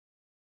it?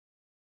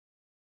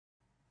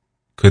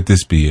 Could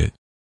this be it?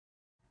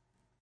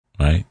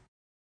 Right?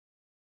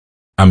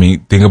 I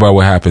mean, think about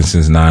what happened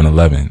since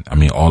 9/11. I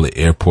mean, all the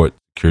airport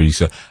security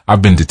stuff.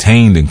 I've been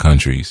detained in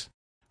countries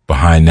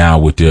behind now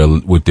what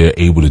they're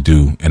able to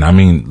do. And I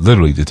mean,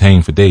 literally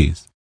detained for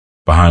days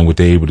behind what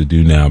they're able to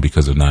do now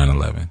because of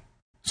 9/11.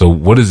 So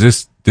what does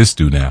this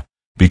do now?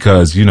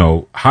 Because,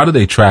 how do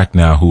they track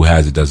now who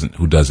has it,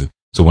 who doesn't?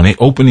 So when they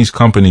open these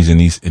companies and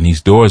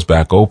these doors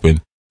back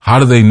open, how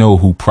do they know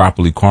who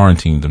properly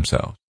quarantined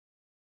themselves?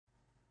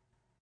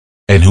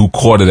 And who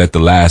caught it at the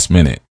last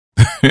minute?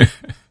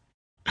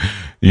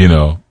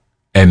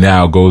 And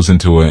now goes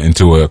into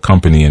a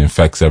company and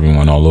infects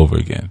everyone all over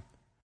again.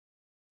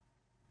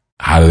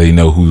 How do they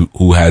know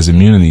who has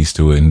immunities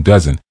to it and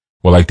doesn't?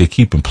 Well, like they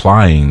keep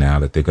implying now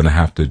that they're going to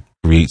have to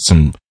create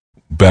some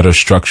better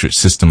structured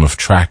system of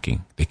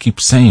tracking. They keep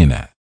saying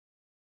that.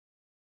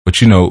 But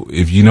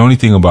if you know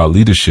anything about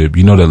leadership,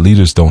 you know that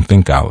leaders don't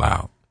think out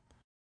loud.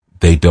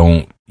 They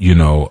don't,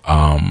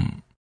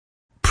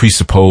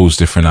 presuppose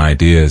different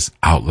ideas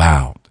out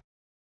loud.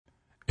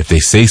 If they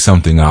say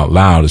something out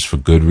loud, it's for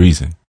good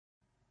reason.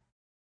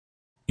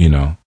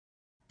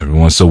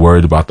 Everyone's so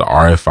worried about the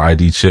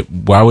RFID chip.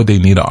 Why would they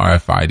need an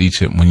RFID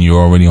chip when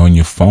you're already on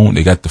your phone?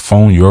 They got the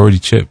phone, you're already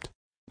chipped.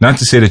 Not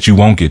to say that you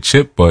won't get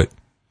chipped, but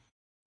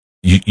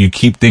you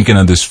keep thinking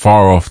of this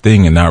far off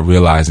thing and not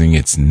realizing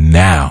it's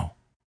now.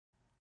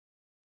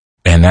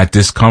 And that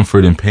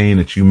discomfort and pain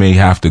that you may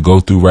have to go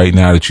through right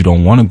now that you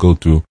don't want to go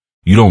through,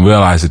 you don't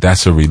realize that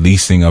that's a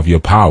releasing of your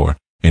power.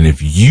 And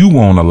if you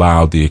won't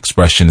allow the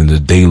expression and the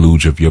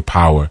deluge of your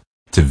power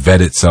to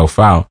vet itself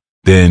out,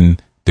 then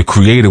the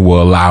creator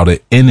will allow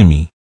the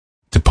enemy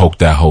to poke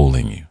that hole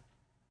in you.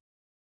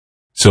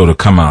 So to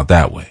come out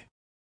that way.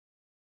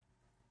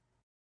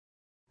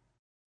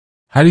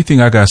 How do you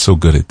think I got so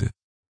good at this?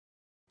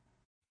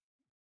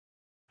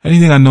 How do you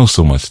think I know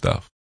so much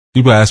stuff?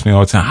 People ask me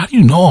all the time, how do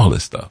you know all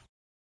this stuff?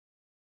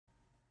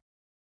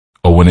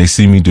 Or when they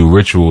see me do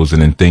rituals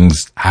and then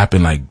things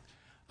happen like,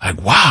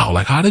 wow,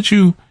 like how did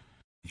you,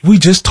 we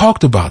just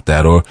talked about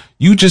that, or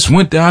you just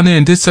went down there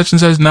and did such and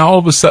such. Now all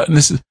of a sudden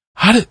this is,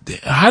 how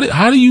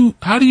do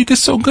you get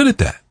so good at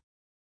that?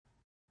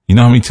 You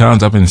know how many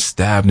times I've been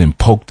stabbed and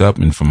poked up,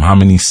 and from how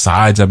many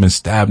sides I've been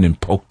stabbed and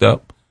poked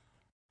up?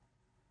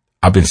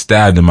 I've been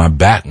stabbed in my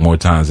back more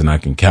times than I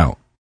can count.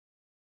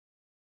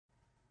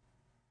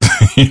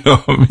 You know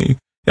what I mean? You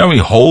know how many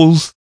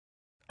holes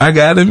I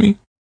got in me?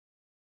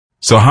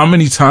 So how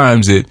many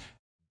times did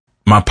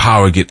my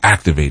power get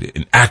activated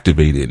and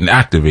activated and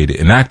activated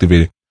and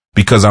activated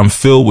because I'm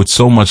filled with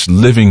so much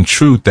living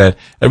truth that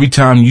every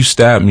time you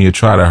stab me or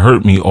try to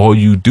hurt me, all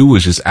you do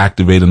is just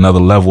activate another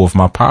level of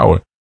my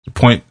power. The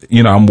point,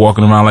 I'm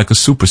walking around like a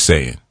Super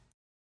Saiyan.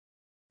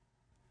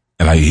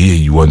 And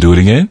you want to do it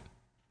again?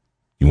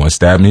 You want to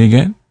stab me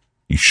again?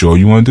 You sure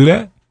you want to do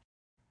that?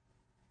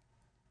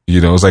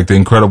 It's like the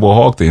Incredible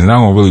Hulk thing. It's not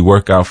going to really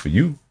work out for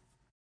you.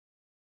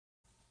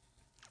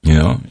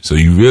 So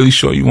you really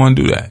sure you want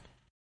to do that?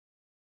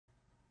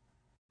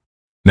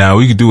 Now,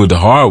 we could do it the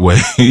hard way.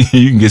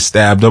 You can get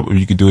stabbed up, or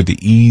you could do it the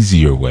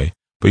easier way.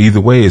 But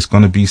either way, it's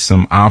going to be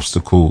some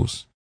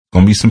obstacles.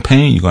 Going to be some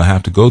pain you're going to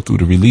have to go through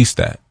to release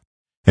that.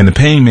 And the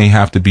pain may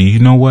have to be, you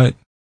know what?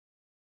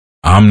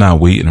 I'm not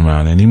waiting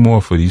around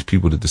anymore for these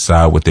people to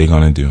decide what they're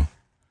going to do.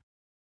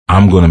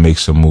 I'm going to make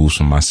some moves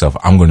for myself.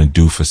 I'm going to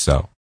do for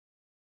self.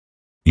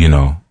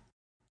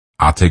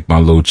 I'll take my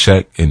little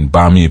check and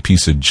buy me a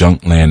piece of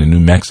junk land in New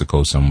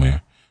Mexico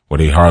somewhere where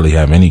they hardly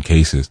have any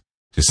cases,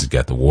 just to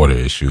get the water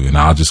issue. And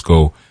I'll just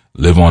go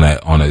live on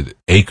an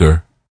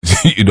acre,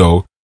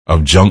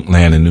 of junk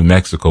land in New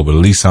Mexico, but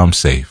at least I'm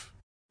safe.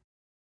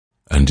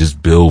 And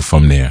just build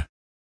from there.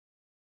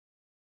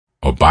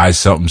 Or buy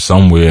something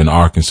somewhere in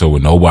Arkansas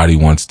where nobody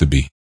wants to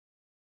be.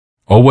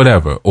 Or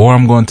whatever. Or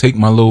I'm going to take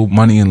my little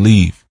money and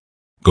leave.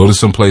 Go to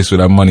some place where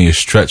that money is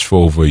stretched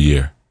for over a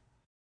year.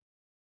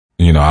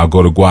 I'll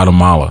go to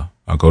Guatemala.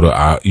 I'll go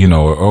to,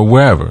 or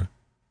wherever.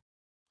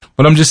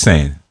 But I'm just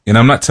saying, and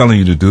I'm not telling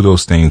you to do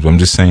those things, but I'm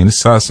just saying,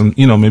 this is some,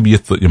 maybe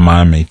your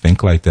mind may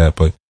think like that,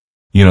 but,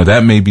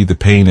 that may be the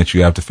pain that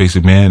you have to face.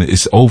 Man,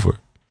 it's over.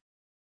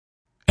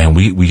 And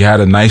we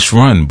had a nice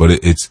run, but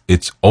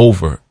it's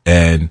over.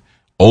 And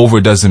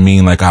over doesn't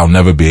mean like I'll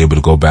never be able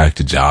to go back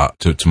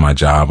to my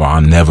job, or I'll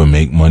never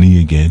make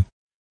money again.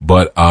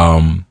 But,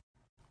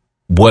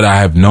 what I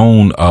have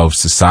known of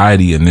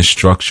society and this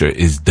structure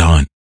is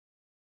done.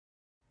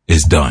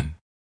 Is done.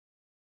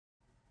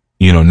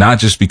 Not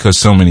just because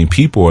so many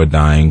people are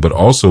dying, but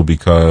also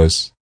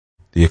because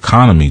the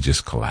economy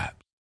just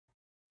collapsed.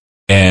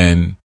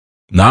 And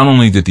not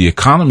only did the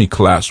economy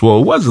collapse, well,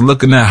 it wasn't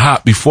looking that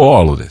hot before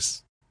all of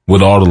this,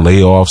 with all the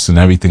layoffs and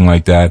everything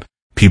like that,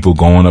 people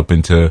going up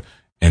into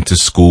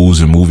schools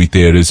and movie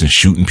theaters and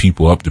shooting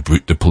people up,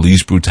 the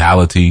police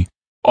brutality,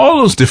 all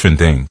those different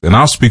things. And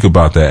I'll speak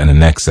about that in the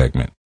next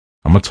segment.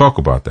 I'm going to talk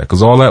about that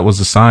because all that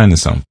was a sign of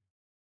something.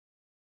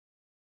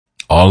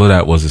 All of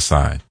that was a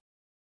sign.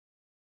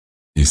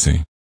 You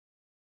see?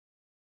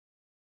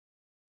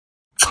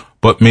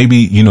 But maybe,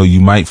 you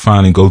might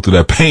find and go through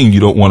that pain you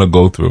don't want to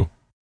go through.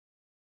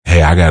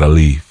 Hey, I got to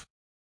leave.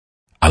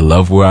 I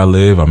love where I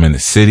live. I'm in the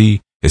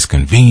city. It's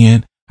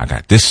convenient. I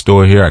got this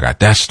store here. I got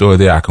that store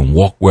there. I can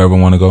walk wherever I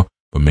want to go.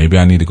 But maybe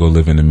I need to go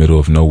live in the middle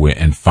of nowhere.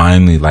 And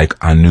finally, like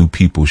our new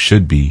people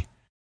should be.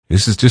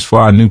 This is just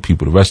for our new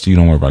people. The rest of you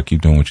don't worry about it.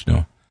 Keep doing what you're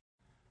doing.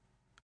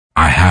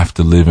 I have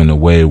to live in a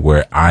way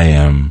where I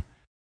am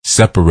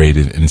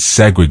separated and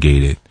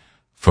segregated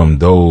from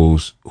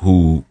those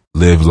who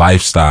live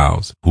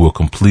lifestyles who are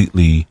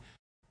completely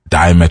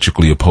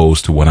diametrically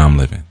opposed to what I'm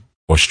living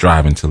or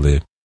striving to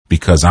live,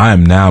 because I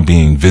am now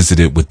being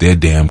visited with their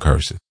damn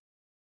curses.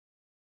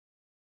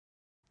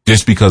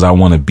 Just because I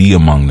want to be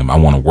among them, I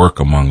want to work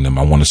among them,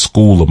 I want to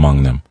school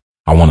among them,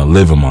 I want to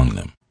live among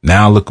them.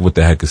 Now look what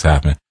the heck has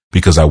happened,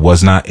 because I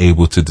was not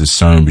able to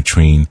discern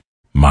between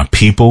my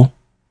people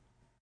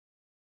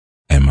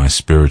and my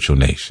spiritual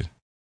nation.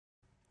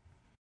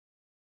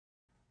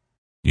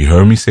 You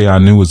heard me say I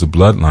knew it was a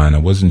bloodline. I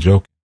wasn't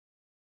joking.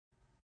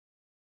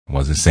 I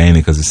wasn't saying it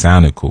because it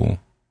sounded cool.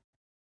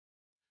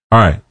 All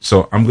right,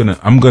 so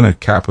I'm gonna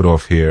cap it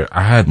off here.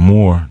 I had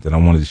more that I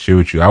wanted to share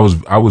with you. I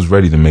was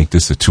ready to make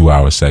this a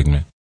 2-hour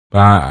segment,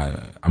 but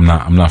I'm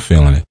not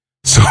feeling it.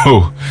 So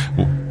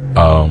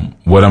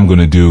what I'm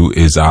gonna do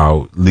is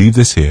I'll leave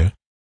this here,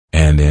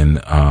 and then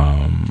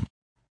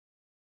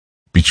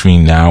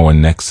between now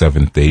and next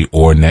seventh day,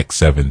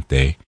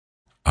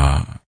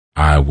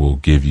 I will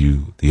give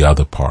you the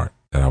other part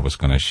that I was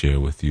going to share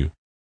with you.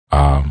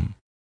 And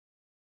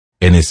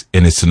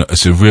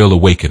it's a real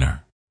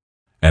awakener.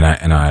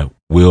 And I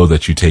will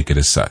that you take it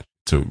as such.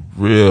 It's a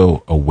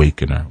real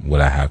awakener,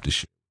 what I have to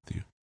share with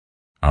you.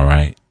 All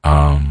right.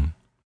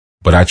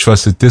 But I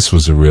trust that this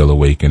was a real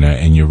awakener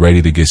and you're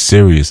ready to get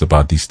serious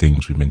about these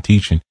things we've been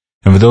teaching.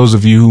 And for those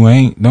of you who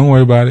ain't, don't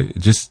worry about it.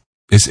 It's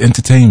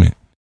entertainment.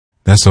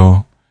 That's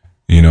all.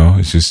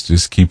 It's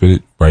just keep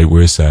it right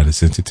where it's at.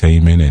 It's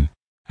entertainment. And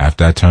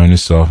after I turn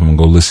this off, I'm going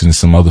to go listen to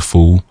some other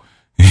fool,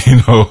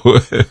 but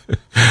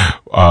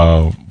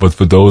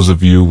for those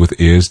of you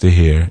with ears to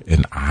hear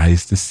and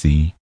eyes to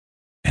see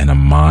and a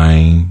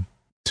mind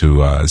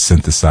to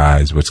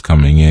synthesize what's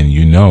coming in,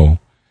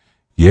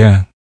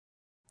 yeah,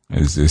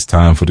 it's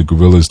time for the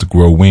gorillas to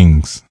grow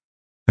wings.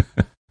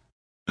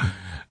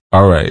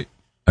 All right.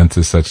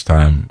 Until such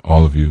time,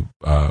 all of you,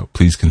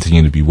 please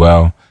continue to be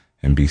well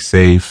and be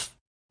safe.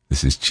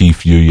 This is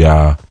Chief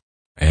Yuya.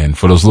 And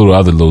for those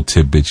other little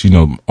tidbits,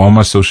 all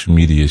my social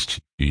media is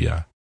Chief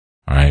Yuya.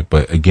 All right.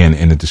 But again,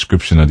 in the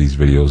description of these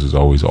videos is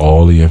always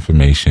all the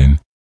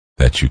information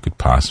that you could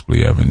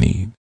possibly ever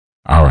need.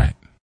 All right.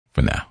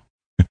 For now.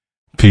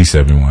 Peace,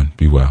 everyone.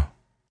 Be well.